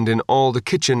areas and in all the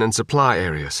kitchen and supply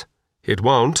areas. It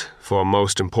won't, for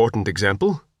most important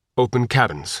example, open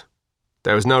cabins.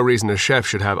 There is no reason a chef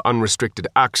should have unrestricted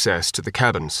access to the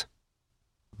cabins.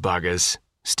 "Buggers,"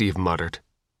 Steve muttered.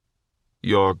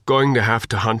 "You're going to have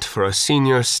to hunt for a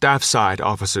senior staff side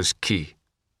officer's key.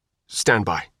 Stand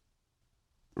by."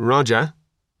 "Roger,"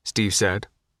 Steve said,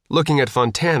 looking at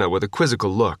Fontana with a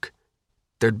quizzical look.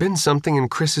 There'd been something in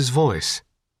Chris's voice.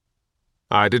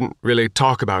 "I didn't really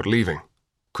talk about leaving,"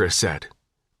 Chris said.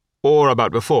 "Or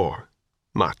about before.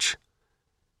 Much.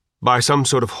 By some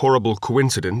sort of horrible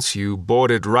coincidence, you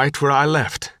boarded right where I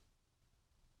left.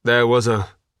 There was a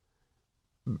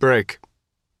break.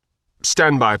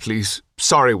 Stand by, please.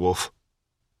 Sorry, Wolf."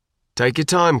 "Take your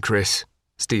time, Chris,"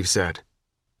 Steve said.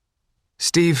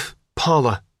 "Steve,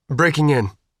 Paula, breaking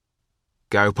in."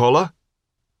 "Go, Paula."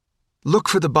 "Look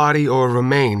for the body or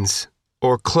remains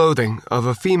or clothing of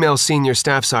a female senior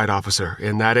staff side officer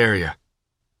in that area,"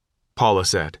 Paula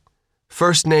said.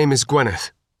 "First name is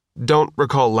Gwyneth. Don't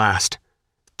recall last.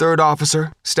 Third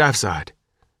officer, staff side.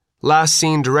 Last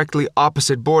seen directly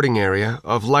opposite boarding area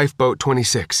of Lifeboat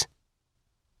 26.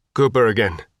 "Cooper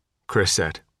again," Chris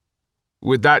said.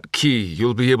 "With that key,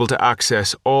 you'll be able to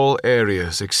access all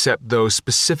areas except those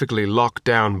specifically locked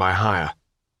down by hire.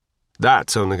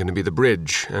 That's only going to be the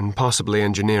bridge and possibly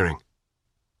engineering.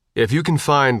 If you can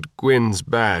find Gwyn's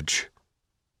badge,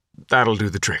 that'll do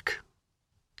the trick.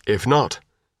 If not,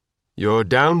 you're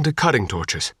down to cutting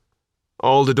torches.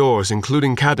 All the doors,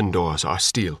 including cabin doors, are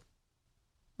steel."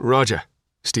 "Roger,"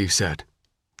 Steve said,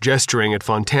 gesturing at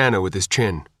Fontana with his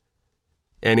chin.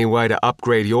 "Any way to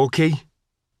upgrade your key?"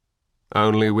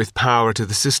 "Only with power to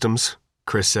the systems,"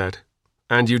 Chris said.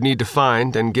 "And you'd need to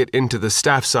find and get into the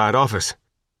staff side office."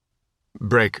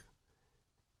 "Break.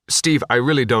 Steve, I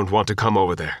really don't want to come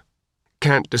over there.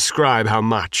 Can't describe how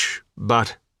much,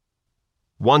 but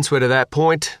once we're to that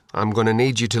point, I'm going to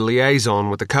need you to liaison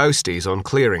with the coasties on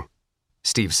clearing,"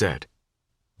 Steve said.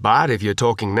 "But if you're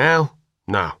talking now,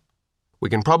 no. We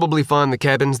can probably find the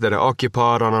cabins that are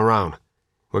occupied on our own.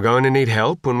 We're going to need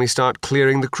help when we start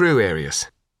clearing the crew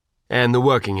areas and the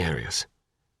working areas.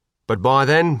 But by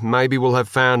then, maybe we'll have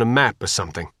found a map or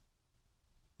something.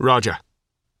 Roger.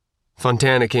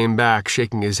 Fontana came back,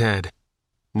 shaking his head.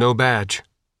 No badge.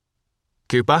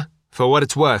 Cooper, for what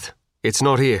it's worth, it's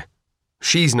not here.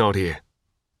 She's not here.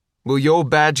 Will your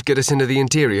badge get us into the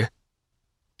interior?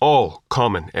 All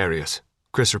common areas,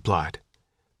 Chris replied.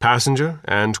 Passenger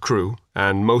and crew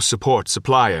and most support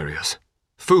supply areas.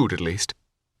 Food, at least.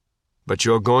 But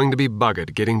you're going to be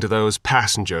buggered getting to those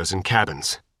passengers and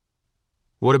cabins.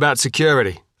 What about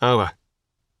security? Over.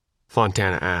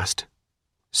 Fontana asked.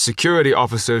 Security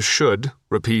officers should,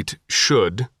 repeat,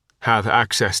 should, have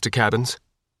access to cabins.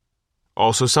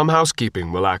 Also, some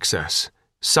housekeeping will access.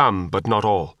 Some, but not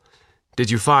all. Did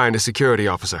you find a security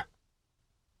officer?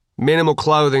 Minimal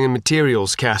clothing and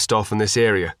materials cast off in this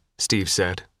area, Steve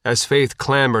said, as Faith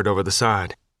clambered over the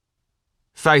side.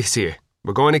 Faith's here.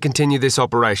 We're going to continue this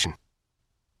operation.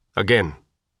 Again,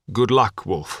 good luck,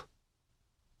 Wolf.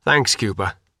 Thanks,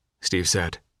 Cooper, Steve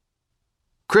said.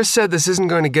 Chris said this isn't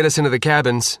going to get us into the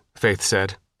cabins, Faith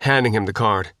said, handing him the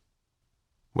card.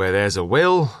 Where there's a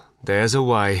will, there's a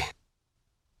way.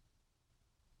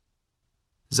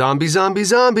 Zombies, zombies,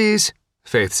 zombies,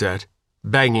 Faith said,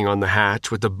 banging on the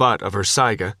hatch with the butt of her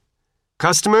Saiga.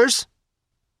 Customers?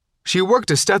 She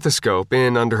worked a stethoscope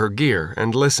in under her gear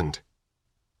and listened.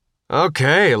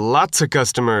 Okay, lots of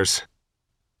customers.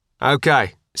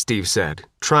 Okay, Steve said,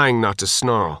 trying not to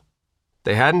snarl.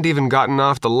 They hadn't even gotten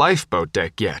off the lifeboat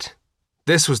deck yet.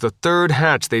 This was the third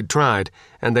hatch they'd tried,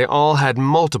 and they all had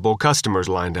multiple customers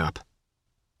lined up.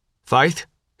 Faith,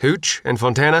 Hooch, and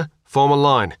Fontana, form a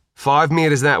line, 5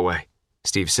 meters that way,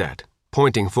 Steve said,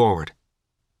 pointing forward.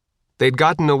 They'd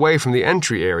gotten away from the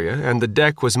entry area, and the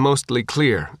deck was mostly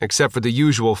clear, except for the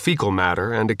usual fecal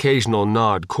matter and occasional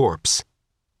gnawed corpse.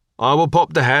 I will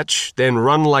pop the hatch, then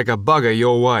run like a bugger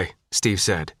your way, Steve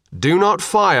said. Do not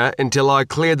fire until I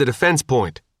clear the defense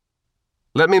point.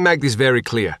 Let me make this very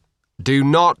clear. Do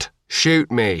not shoot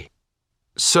me.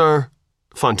 Sir,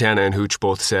 Fontana and Hooch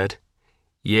both said.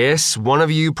 Yes, one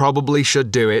of you probably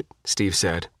should do it, Steve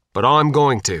said, but I'm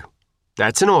going to.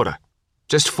 That's an order.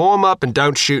 Just form up and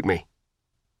don't shoot me.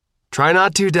 Try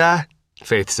not to die,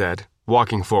 Faith said,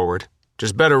 walking forward.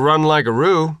 Just better run like a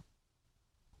roo.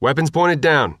 Weapons pointed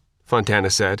down, Fontana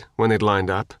said when they'd lined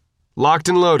up. Locked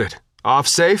and loaded. Off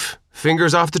safe,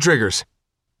 fingers off the triggers.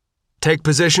 Take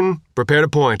position, prepare to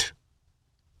point.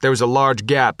 There was a large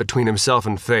gap between himself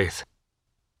and Faith.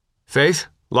 Faith,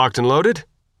 locked and loaded?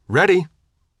 Ready.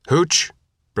 Hooch,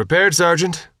 prepared,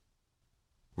 Sergeant.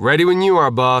 Ready when you are,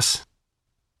 boss.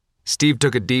 Steve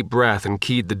took a deep breath and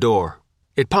keyed the door.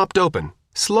 It popped open,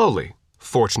 slowly,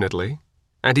 fortunately,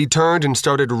 and he turned and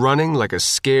started running like a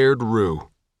scared roo.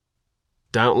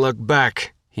 Don't look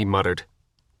back, he muttered.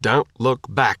 Don't look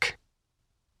back.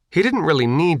 He didn't really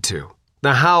need to.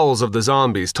 The howls of the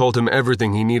zombies told him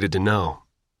everything he needed to know.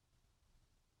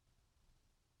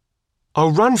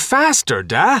 Oh, run faster,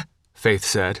 da, Faith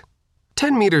said.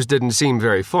 10 meters didn't seem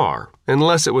very far,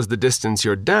 unless it was the distance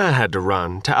your dad had to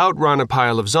run to outrun a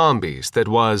pile of zombies that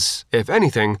was, if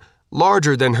anything,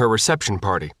 larger than her reception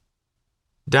party.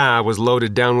 Da was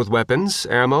loaded down with weapons,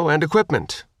 ammo, and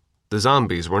equipment. The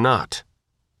zombies were not.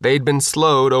 They'd been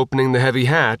slowed opening the heavy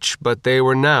hatch, but they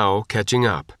were now catching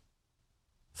up.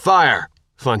 Fire,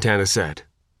 Fontana said,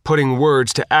 putting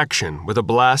words to action with a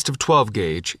blast of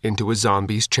 12-gauge into a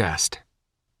zombie's chest.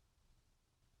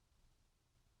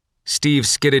 Steve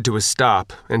skidded to a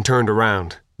stop and turned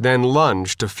around, then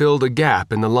lunged to fill the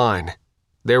gap in the line.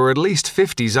 There were at least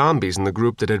 50 zombies in the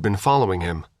group that had been following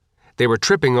him. They were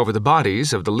tripping over the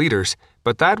bodies of the leaders,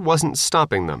 but that wasn't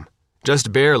stopping them,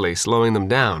 just barely slowing them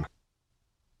down.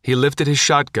 He lifted his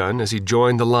shotgun as he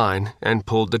joined the line and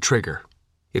pulled the trigger.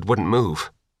 It wouldn't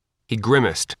move. He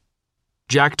grimaced,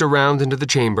 jacked around into the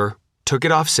chamber, took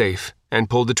it off safe, and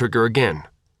pulled the trigger again.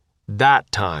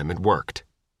 That time it worked.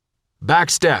 Back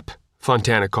step,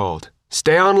 Fontana called.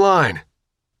 Stay on line.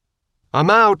 I'm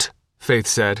out, Faith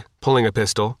said, pulling a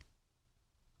pistol.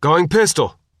 Going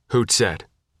pistol, Hooch said.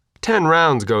 10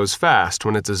 rounds goes fast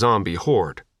when it's a zombie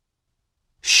horde.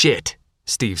 Shit,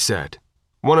 Steve said.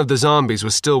 One of the zombies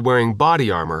was still wearing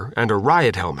body armor and a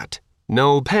riot helmet.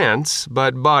 No pants,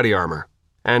 but body armor.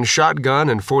 And shotgun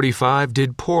and .45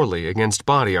 did poorly against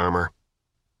body armor.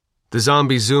 The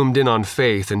zombie zoomed in on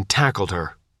Faith and tackled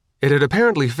her. It had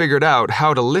apparently figured out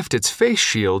how to lift its face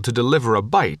shield to deliver a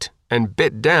bite and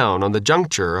bit down on the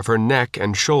juncture of her neck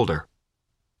and shoulder.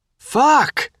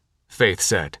 Fuck, Faith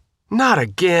said. Not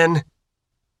again.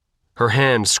 Her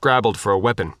hand scrabbled for a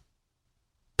weapon.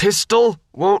 Pistol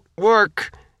won't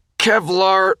work.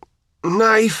 Kevlar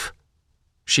knife.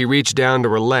 She reached down to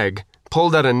her leg,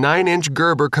 pulled out a 9-inch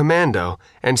Gerber Commando,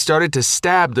 and started to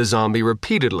stab the zombie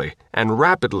repeatedly and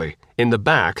rapidly in the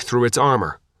back through its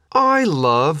armor. I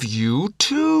love you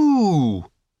too.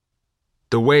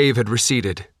 The wave had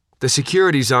receded. The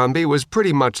security zombie was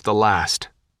pretty much the last.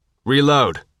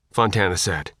 Reload, Fontana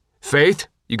said. Faith,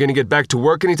 you gonna get back to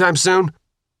work anytime soon?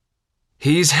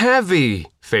 He's heavy,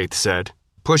 Faith said,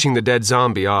 pushing the dead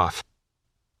zombie off.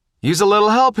 Use a little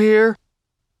help here.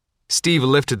 Steve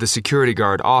lifted the security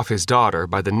guard off his daughter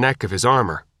by the neck of his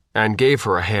armor and gave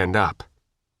her a hand up.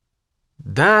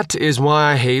 That is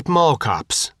why I hate mall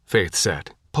cops, Faith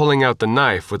said, pulling out the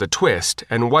knife with a twist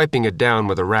and wiping it down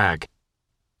with a rag.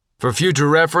 For future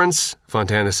reference,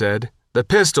 Fontana said, the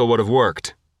pistol would have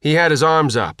worked. He had his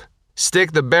arms up.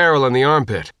 Stick the barrel in the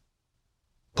armpit.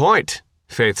 Point,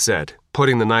 Faith said,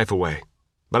 putting the knife away.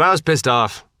 But I was pissed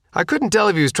off. I couldn't tell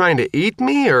if he was trying to eat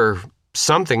me or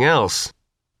something else.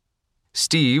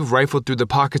 Steve rifled through the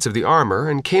pockets of the armor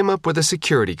and came up with a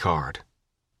security card.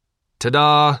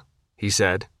 Ta-da, he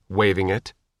said, waving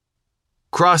it.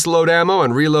 Cross-load ammo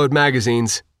and reload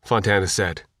magazines, Fontana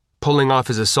said, pulling off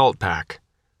his assault pack.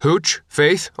 Hooch,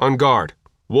 Faith, on guard.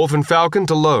 Wolf and Falcon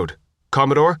to load.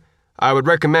 Commodore, I would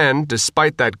recommend,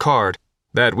 despite that card,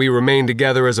 that we remain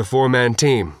together as a 4-man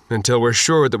team until we're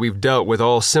sure that we've dealt with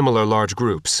all similar large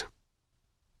groups.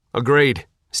 Agreed,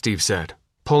 Steve said,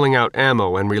 pulling out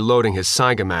ammo and reloading his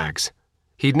Saiga mags.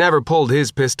 He'd never pulled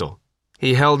his pistol.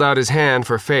 He held out his hand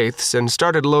for Faith's and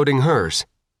started loading hers.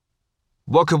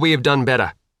 What could we have done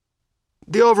better?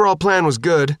 The overall plan was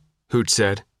good, Hooch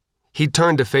said. He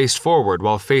turned to face forward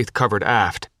while Faith covered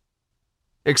aft.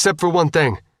 Except for one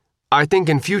thing. I think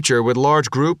in future with large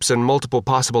groups and multiple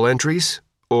possible entries,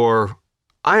 or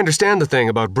I understand the thing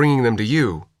about bringing them to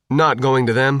you, not going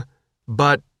to them,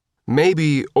 but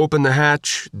maybe open the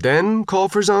hatch, then call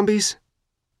for zombies?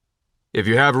 If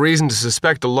you have reason to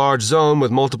suspect a large zone with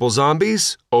multiple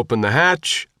zombies, open the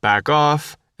hatch, back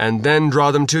off, and then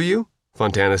draw them to you,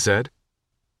 Fontana said.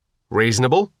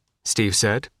 Reasonable, Steve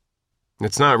said.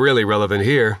 It's not really relevant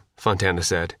here, Fontana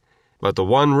said. But the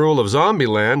one rule of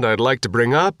Zombieland I'd like to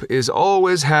bring up is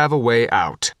always have a way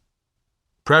out.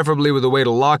 Preferably with a way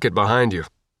to lock it behind you.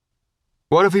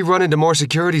 What if we run into more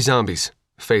security zombies?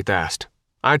 Faith asked.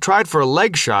 I tried for a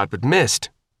leg shot but missed.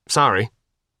 Sorry.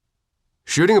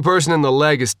 Shooting a person in the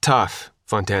leg is tough,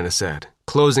 Fontana said,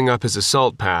 closing up his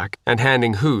assault pack and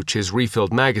handing Hooch his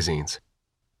refilled magazines.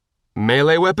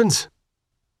 Melee weapons?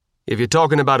 If you're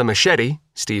talking about a machete,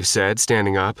 Steve said,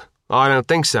 standing up, I don't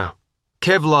think so.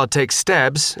 Kevlar takes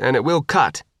stabs, and it will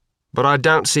cut, but I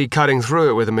don't see cutting through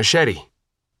it with a machete.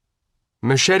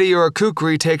 Machete or a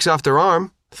kukri takes off their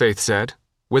arm, Faith said,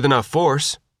 with enough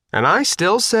force, and I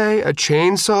still say a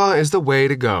chainsaw is the way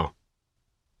to go.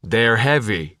 They're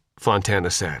heavy, Fontana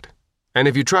said, and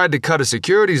if you tried to cut a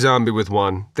security zombie with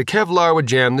one, the Kevlar would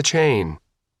jam the chain.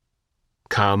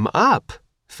 Come up,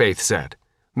 Faith said,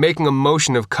 making a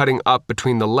motion of cutting up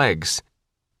between the legs.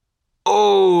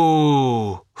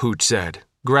 Oh, Hooch said,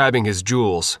 grabbing his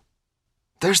jewels.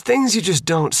 There's things you just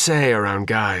don't say around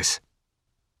guys.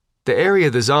 The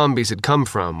area the zombies had come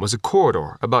from was a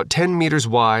corridor about 10 meters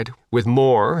wide with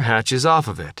more hatches off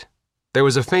of it. There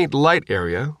was a faint light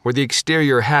area where the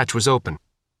exterior hatch was open,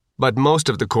 but most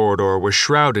of the corridor was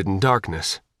shrouded in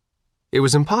darkness. It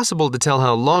was impossible to tell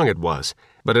how long it was,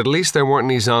 but at least there weren't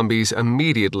any zombies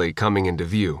immediately coming into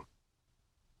view.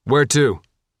 Where to?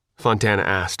 Fontana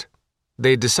asked.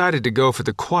 They'd decided to go for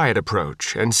the quiet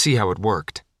approach and see how it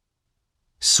worked.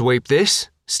 Sweep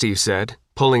this, Steve said,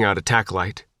 pulling out a tack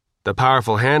light. The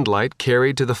powerful hand light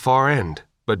carried to the far end,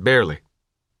 but barely.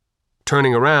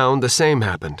 Turning around, the same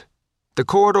happened. The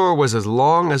corridor was as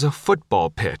long as a football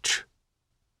pitch.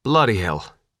 Bloody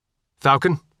hell.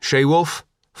 Falcon, She-Wolf,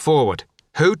 forward.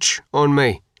 Hooch, on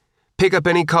me. Pick up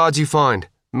any cards you find.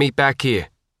 Meet back here.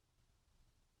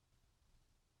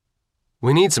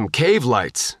 We need some cave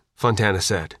lights, Fontana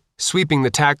said, sweeping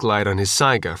the tack light on his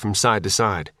Saiga from side to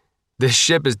side. This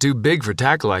ship is too big for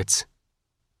tack lights.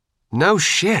 No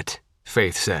shit,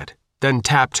 Faith said, then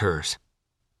tapped hers.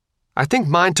 I think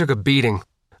mine took a beating.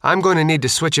 I'm going to need to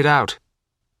switch it out.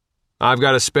 I've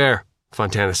got a spare,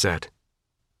 Fontana said.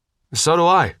 So do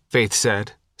I, Faith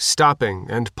said, stopping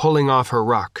and pulling off her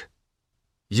ruck.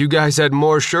 You guys had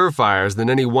more surefires than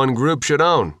any one group should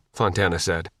own, Fontana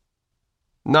said.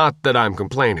 Not that I'm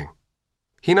complaining.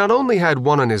 He not only had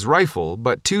one on his rifle,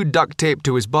 but 2 duct-taped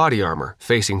to his body armor,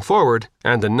 facing forward,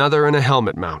 and another in a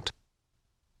helmet mount.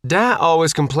 Dad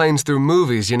always complains through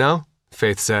movies, you know,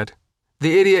 Faith said.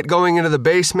 The idiot going into the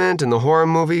basement in the horror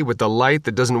movie with the light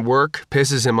that doesn't work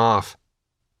pisses him off.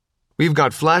 We've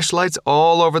got flashlights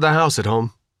all over the house at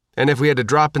home, and if we had to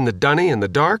drop in the dunny in the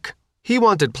dark, he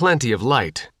wanted plenty of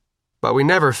light. But we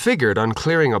never figured on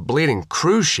clearing a bleeding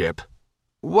cruise ship.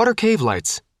 What are cave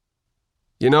lights?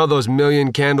 You know those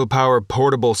million-candle-power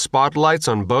portable spotlights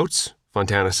on boats?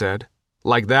 Fontana said.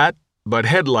 Like that, but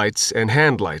headlights and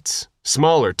handlights.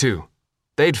 Smaller, too.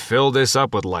 They'd fill this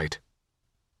up with light.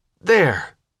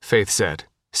 There, Faith said,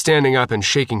 standing up and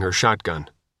shaking her shotgun.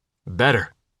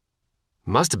 Better.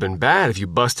 Must have been bad if you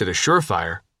busted a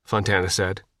surefire, Fontana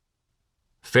said.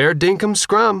 Fair dinkum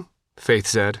scrum, Faith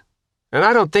said. And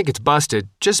I don't think it's busted,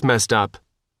 just messed up.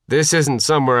 This isn't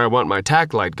somewhere I want my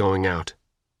tack light going out.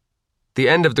 The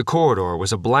end of the corridor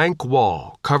was a blank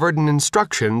wall covered in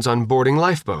instructions on boarding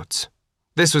lifeboats.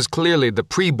 This was clearly the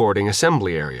pre-boarding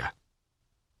assembly area.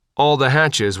 All the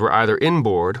hatches were either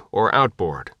inboard or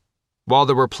outboard. While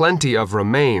there were plenty of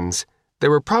remains,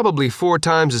 there were probably 4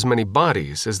 times as many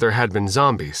bodies as there had been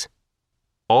zombies.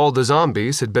 All the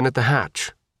zombies had been at the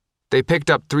hatch. They picked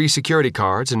up 3 security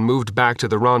cards and moved back to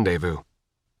the rendezvous.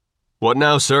 What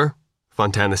now, sir?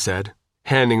 Fontana said,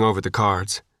 handing over the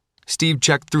cards. Steve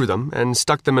checked through them and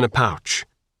stuck them in a pouch.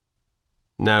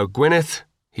 Now, Gwyneth,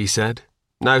 he said.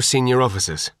 Now, senior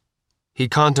officers. He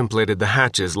contemplated the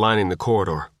hatches lining the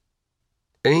corridor.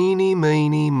 Eeny,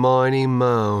 meeny, miny,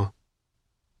 moe.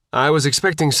 I was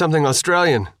expecting something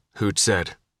Australian, Hooch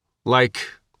said. Like,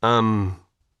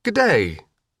 g'day,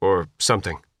 or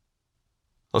something.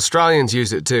 Australians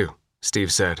use it too,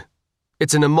 Steve said.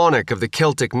 It's a mnemonic of the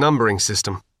Celtic numbering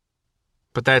system.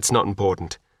 But that's not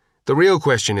important. The real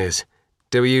question is,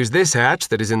 do we use this hatch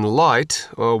that is in the light,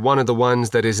 or one of the ones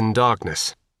that is in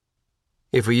darkness?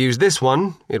 If we use this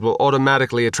one, it will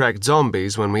automatically attract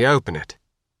zombies when we open it,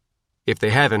 if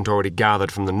they haven't already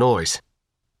gathered from the noise.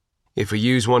 If we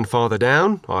use one farther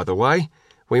down, either way,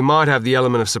 we might have the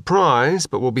element of surprise,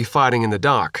 but we'll be fighting in the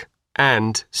dark,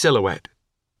 and silhouette.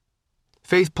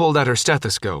 Faith pulled out her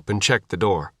stethoscope and checked the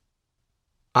door.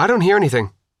 I don't hear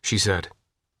anything, she said.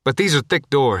 But these are thick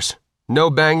doors. No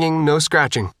banging, no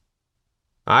scratching.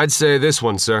 I'd say this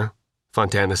one, sir,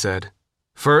 Fontana said.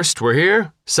 First, we're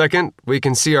here. Second, we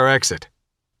can see our exit.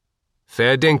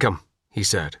 Fair dinkum, he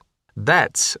said.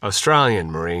 That's Australian,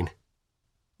 Marine.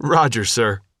 Roger,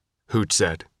 sir, Hooch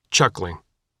said, chuckling.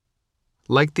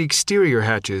 Like the exterior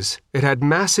hatches, it had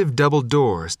massive double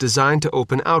doors designed to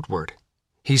open outward.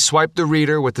 He swiped the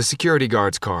reader with the security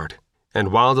guard's card,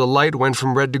 and while the light went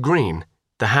from red to green,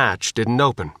 the hatch didn't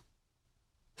open.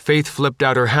 Faith flipped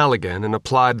out her Halligan and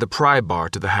applied the pry bar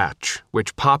to the hatch,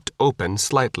 which popped open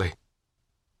slightly.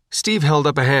 Steve held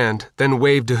up a hand, then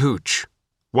waved to Hooch.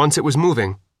 Once it was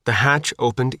moving, the hatch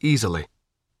opened easily.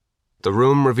 The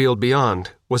room revealed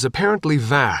beyond was apparently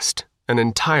vast and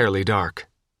entirely dark.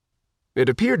 It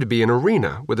appeared to be an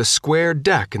arena with a square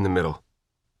deck in the middle.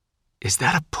 Is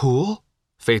that a pool?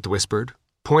 Faith whispered,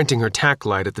 pointing her tack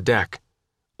light at the deck.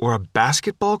 Or a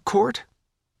basketball court?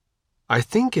 I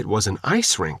think it was an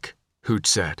ice rink, Hooch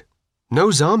said.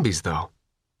 No zombies, though.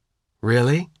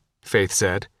 Really? Faith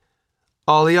said.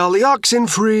 Ollie, ollie, oxen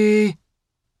free!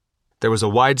 There was a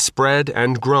widespread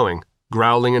and growing,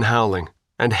 growling and howling,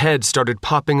 and heads started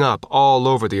popping up all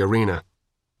over the arena.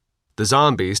 The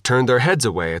zombies turned their heads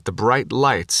away at the bright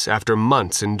lights after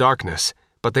months in darkness,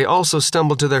 but they also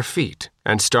stumbled to their feet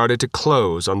and started to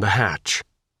close on the hatch.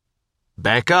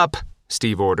 Back up,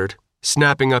 Steve ordered,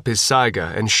 snapping up his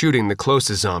Saiga and shooting the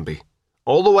closest zombie.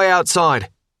 All the way outside.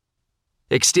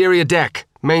 Exterior deck.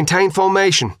 Maintain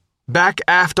formation. Back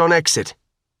aft on exit.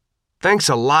 Thanks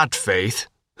a lot, Faith,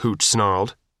 Hooch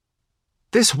snarled.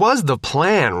 This was the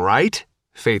plan, right?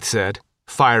 Faith said,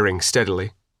 firing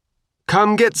steadily.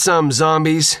 Come get some,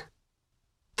 zombies.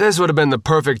 This would have been the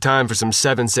perfect time for some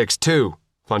 7.62,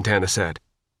 Fontana said.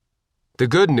 The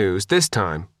good news this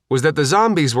time was that the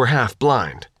zombies were half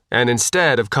blind, and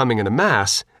instead of coming in a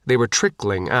mass, they were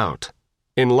trickling out.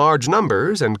 In large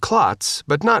numbers and clots,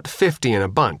 but not 50 in a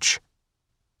bunch.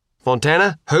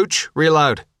 Fontana, Hooch,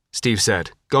 reload, Steve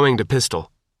said, going to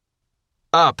pistol.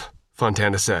 Up,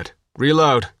 Fontana said.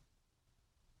 Reload.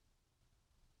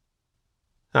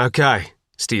 Okay,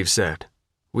 Steve said.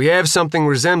 We have something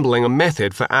resembling a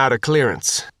method for outer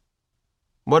clearance.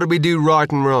 What did we do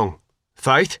right and wrong?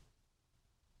 Faith?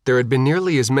 There had been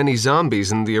nearly as many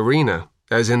zombies in the arena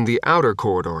as in the outer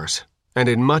corridors, and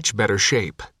in much better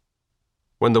shape.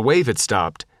 When the wave had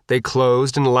stopped, they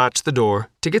closed and latched the door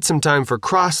to get some time for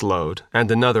cross-load and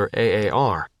another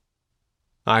AAR.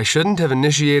 I shouldn't have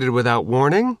initiated without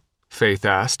warning? Faith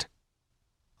asked.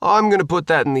 I'm going to put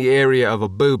that in the area of a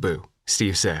boo-boo,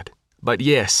 Steve said. But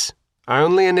yes, I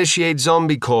only initiate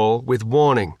zombie call with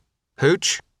warning.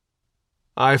 Hooch?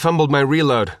 I fumbled my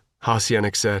reload,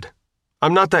 Hacienic said.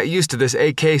 I'm not that used to this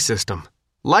AK system.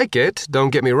 Like it,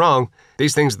 don't get me wrong,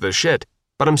 these things are the shit,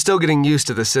 but I'm still getting used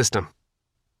to the system.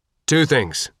 2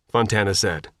 things, Fontana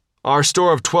said. Our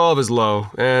store of 12 is low,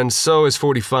 and so is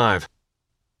 45.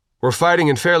 We're fighting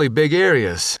in fairly big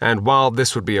areas, and while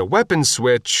this would be a weapons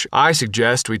switch, I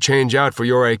suggest we change out for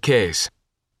your AKs.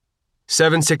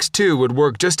 7.62 would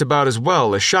work just about as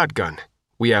well as shotgun.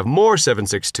 We have more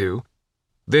 7.62.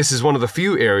 This is one of the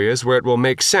few areas where it will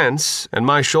make sense, and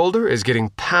my shoulder is getting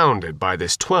pounded by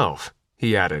this 12,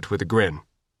 he added with a grin.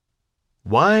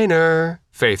 Whiner,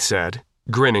 Faith said,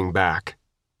 grinning back.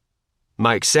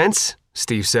 Makes sense,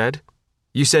 Steve said.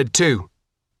 You said 2.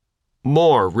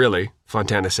 More, really,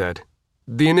 Fontana said.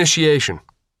 The initiation.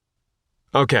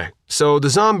 Okay, so the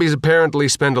zombies apparently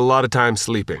spend a lot of time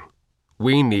sleeping.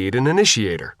 We need an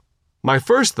initiator. My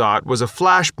first thought was a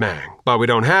flashbang, but we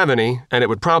don't have any, and it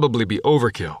would probably be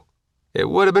overkill. It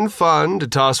would have been fun to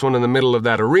toss one in the middle of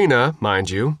that arena, mind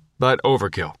you, but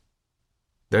overkill.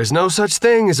 There's no such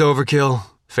thing as overkill,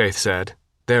 Faith said.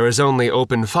 There is only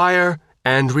open fire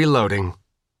and reloading.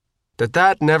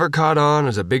 That never caught on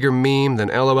as a bigger meme than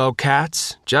LOL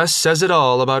cats just says it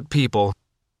all about people.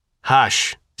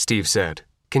 Hush, Steve said.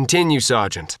 Continue,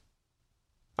 Sergeant.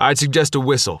 I'd suggest a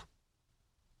whistle.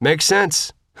 Makes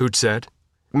sense, Hooch said.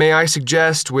 May I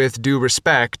suggest, with due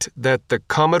respect, that the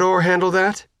Commodore handle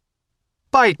that?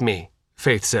 Bite me,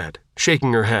 Faith said,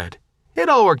 shaking her head. It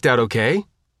all worked out okay.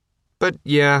 But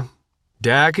yeah,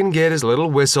 Dad can get his little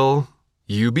whistle.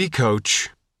 You be coach.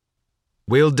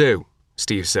 Will do,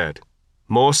 Steve said.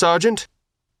 More, Sergeant?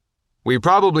 We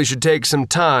probably should take some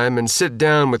time and sit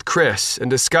down with Chris and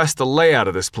discuss the layout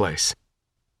of this place.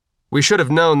 We should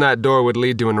have known that door would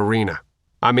lead to an arena.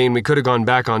 I mean, we could have gone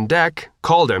back on deck,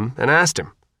 called him, and asked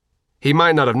him. He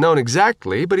might not have known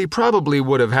exactly, but he probably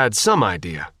would have had some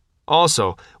idea.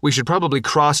 Also, we should probably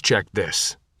cross-check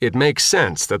this. It makes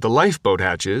sense that the lifeboat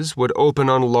hatches would open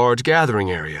on large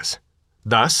gathering areas.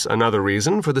 Thus, another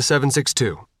reason for the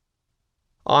 7.62.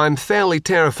 I'm fairly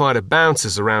terrified of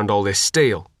bounces around all this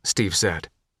steel, Steve said.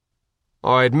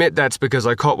 I admit that's because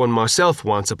I caught one myself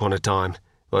once upon a time,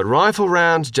 but rifle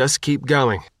rounds just keep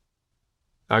going.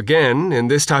 Again, in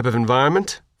this type of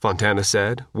environment, Fontana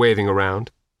said, waving around.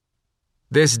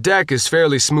 This deck is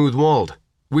fairly smooth-walled.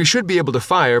 We should be able to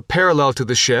fire parallel to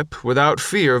the ship without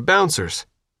fear of bouncers.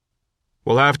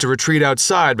 We'll have to retreat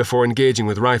outside before engaging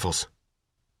with rifles.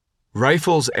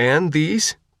 Rifles and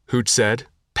these? Hooch said,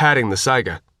 patting the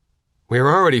Saiga. We're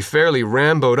already fairly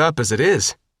Rambo'd up as it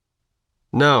is.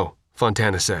 No,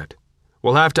 Fontana said.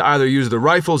 We'll have to either use the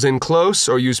rifles in close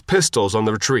or use pistols on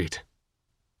the retreat.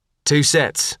 2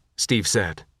 sets, Steve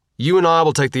said. You and I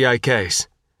will take the AKs.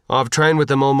 I've trained with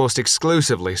them almost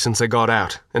exclusively since I got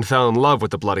out and fell in love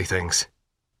with the bloody things.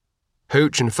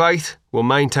 Hooch and Faith will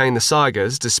maintain the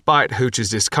Saigas despite Hooch's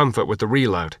discomfort with the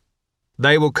reload.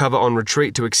 They will cover on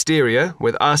retreat to exterior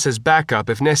with us as backup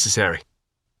if necessary.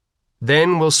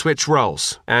 Then we'll switch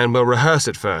roles, and we'll rehearse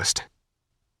it first.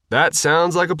 That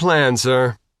sounds like a plan,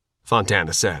 sir,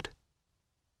 Fontana said.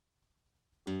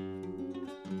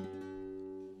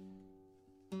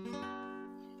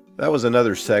 That was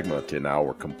another segment in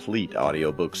our complete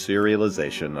audiobook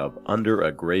serialization of Under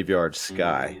a Graveyard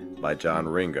Sky by John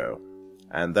Ringo.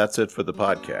 And that's it for the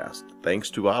podcast.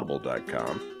 Thanks to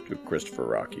Audible.com, to Christopher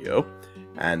Rocchio,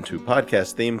 and to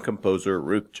podcast theme composer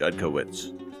Ruth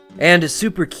Judkowitz. And a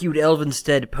super cute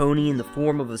Elvenstead pony in the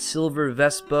form of a silver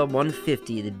Vespa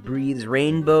 150 that breathes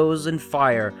rainbows and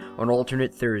fire on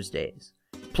alternate Thursdays.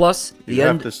 Plus, You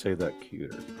have to say that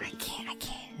cuter. I can't.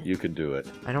 You can do it.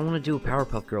 I don't want to do a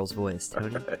Powerpuff Girls voice,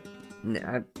 Tony. Right.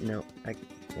 I don't know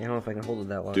if I can hold it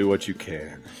that long. Do what you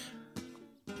can.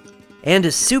 And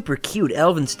a super cute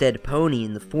Elvenstead pony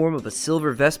in the form of a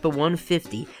silver Vespa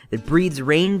 150 that breathes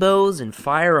rainbows and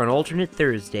fire on alternate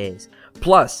Thursdays.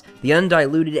 Plus, the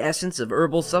undiluted essence of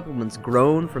herbal supplements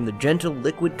grown from the gentle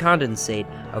liquid condensate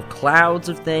of clouds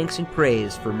of thanks and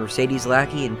praise for Mercedes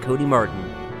Lackey and Cody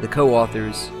Martin, the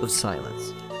co-authors of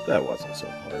Silence. That wasn't so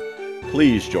hard.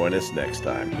 Please join us next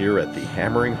time here at the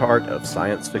hammering heart of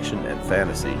science fiction and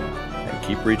fantasy, and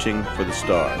keep reaching for the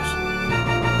stars.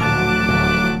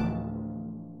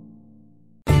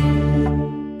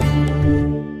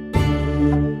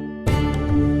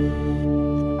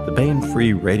 The Bane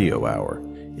Free Radio Hour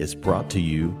is brought to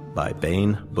you by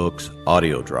Bane Books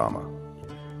Audio Drama,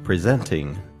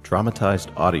 presenting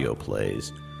dramatized audio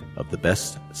plays of the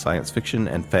best science fiction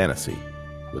and fantasy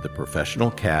with a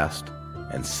professional cast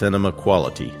and cinema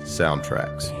quality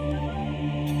soundtracks.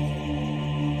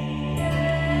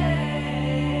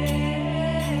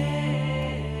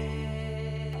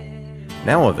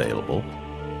 Now available,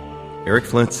 Eric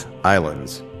Flint's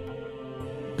Islands,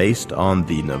 based on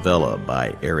the novella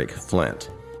by Eric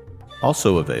Flint.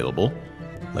 Also available,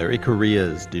 Larry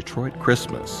Correia's Detroit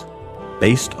Christmas,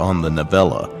 based on the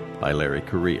novella by Larry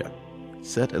Correia,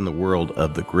 set in the world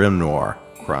of the Grim Noir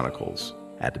Chronicles.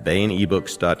 At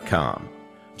BaneEbooks.com,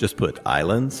 just put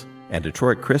Islands and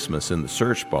Detroit Christmas in the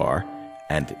search bar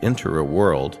and enter a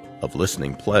world of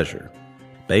listening pleasure.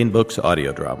 Bane Books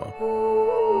audio drama.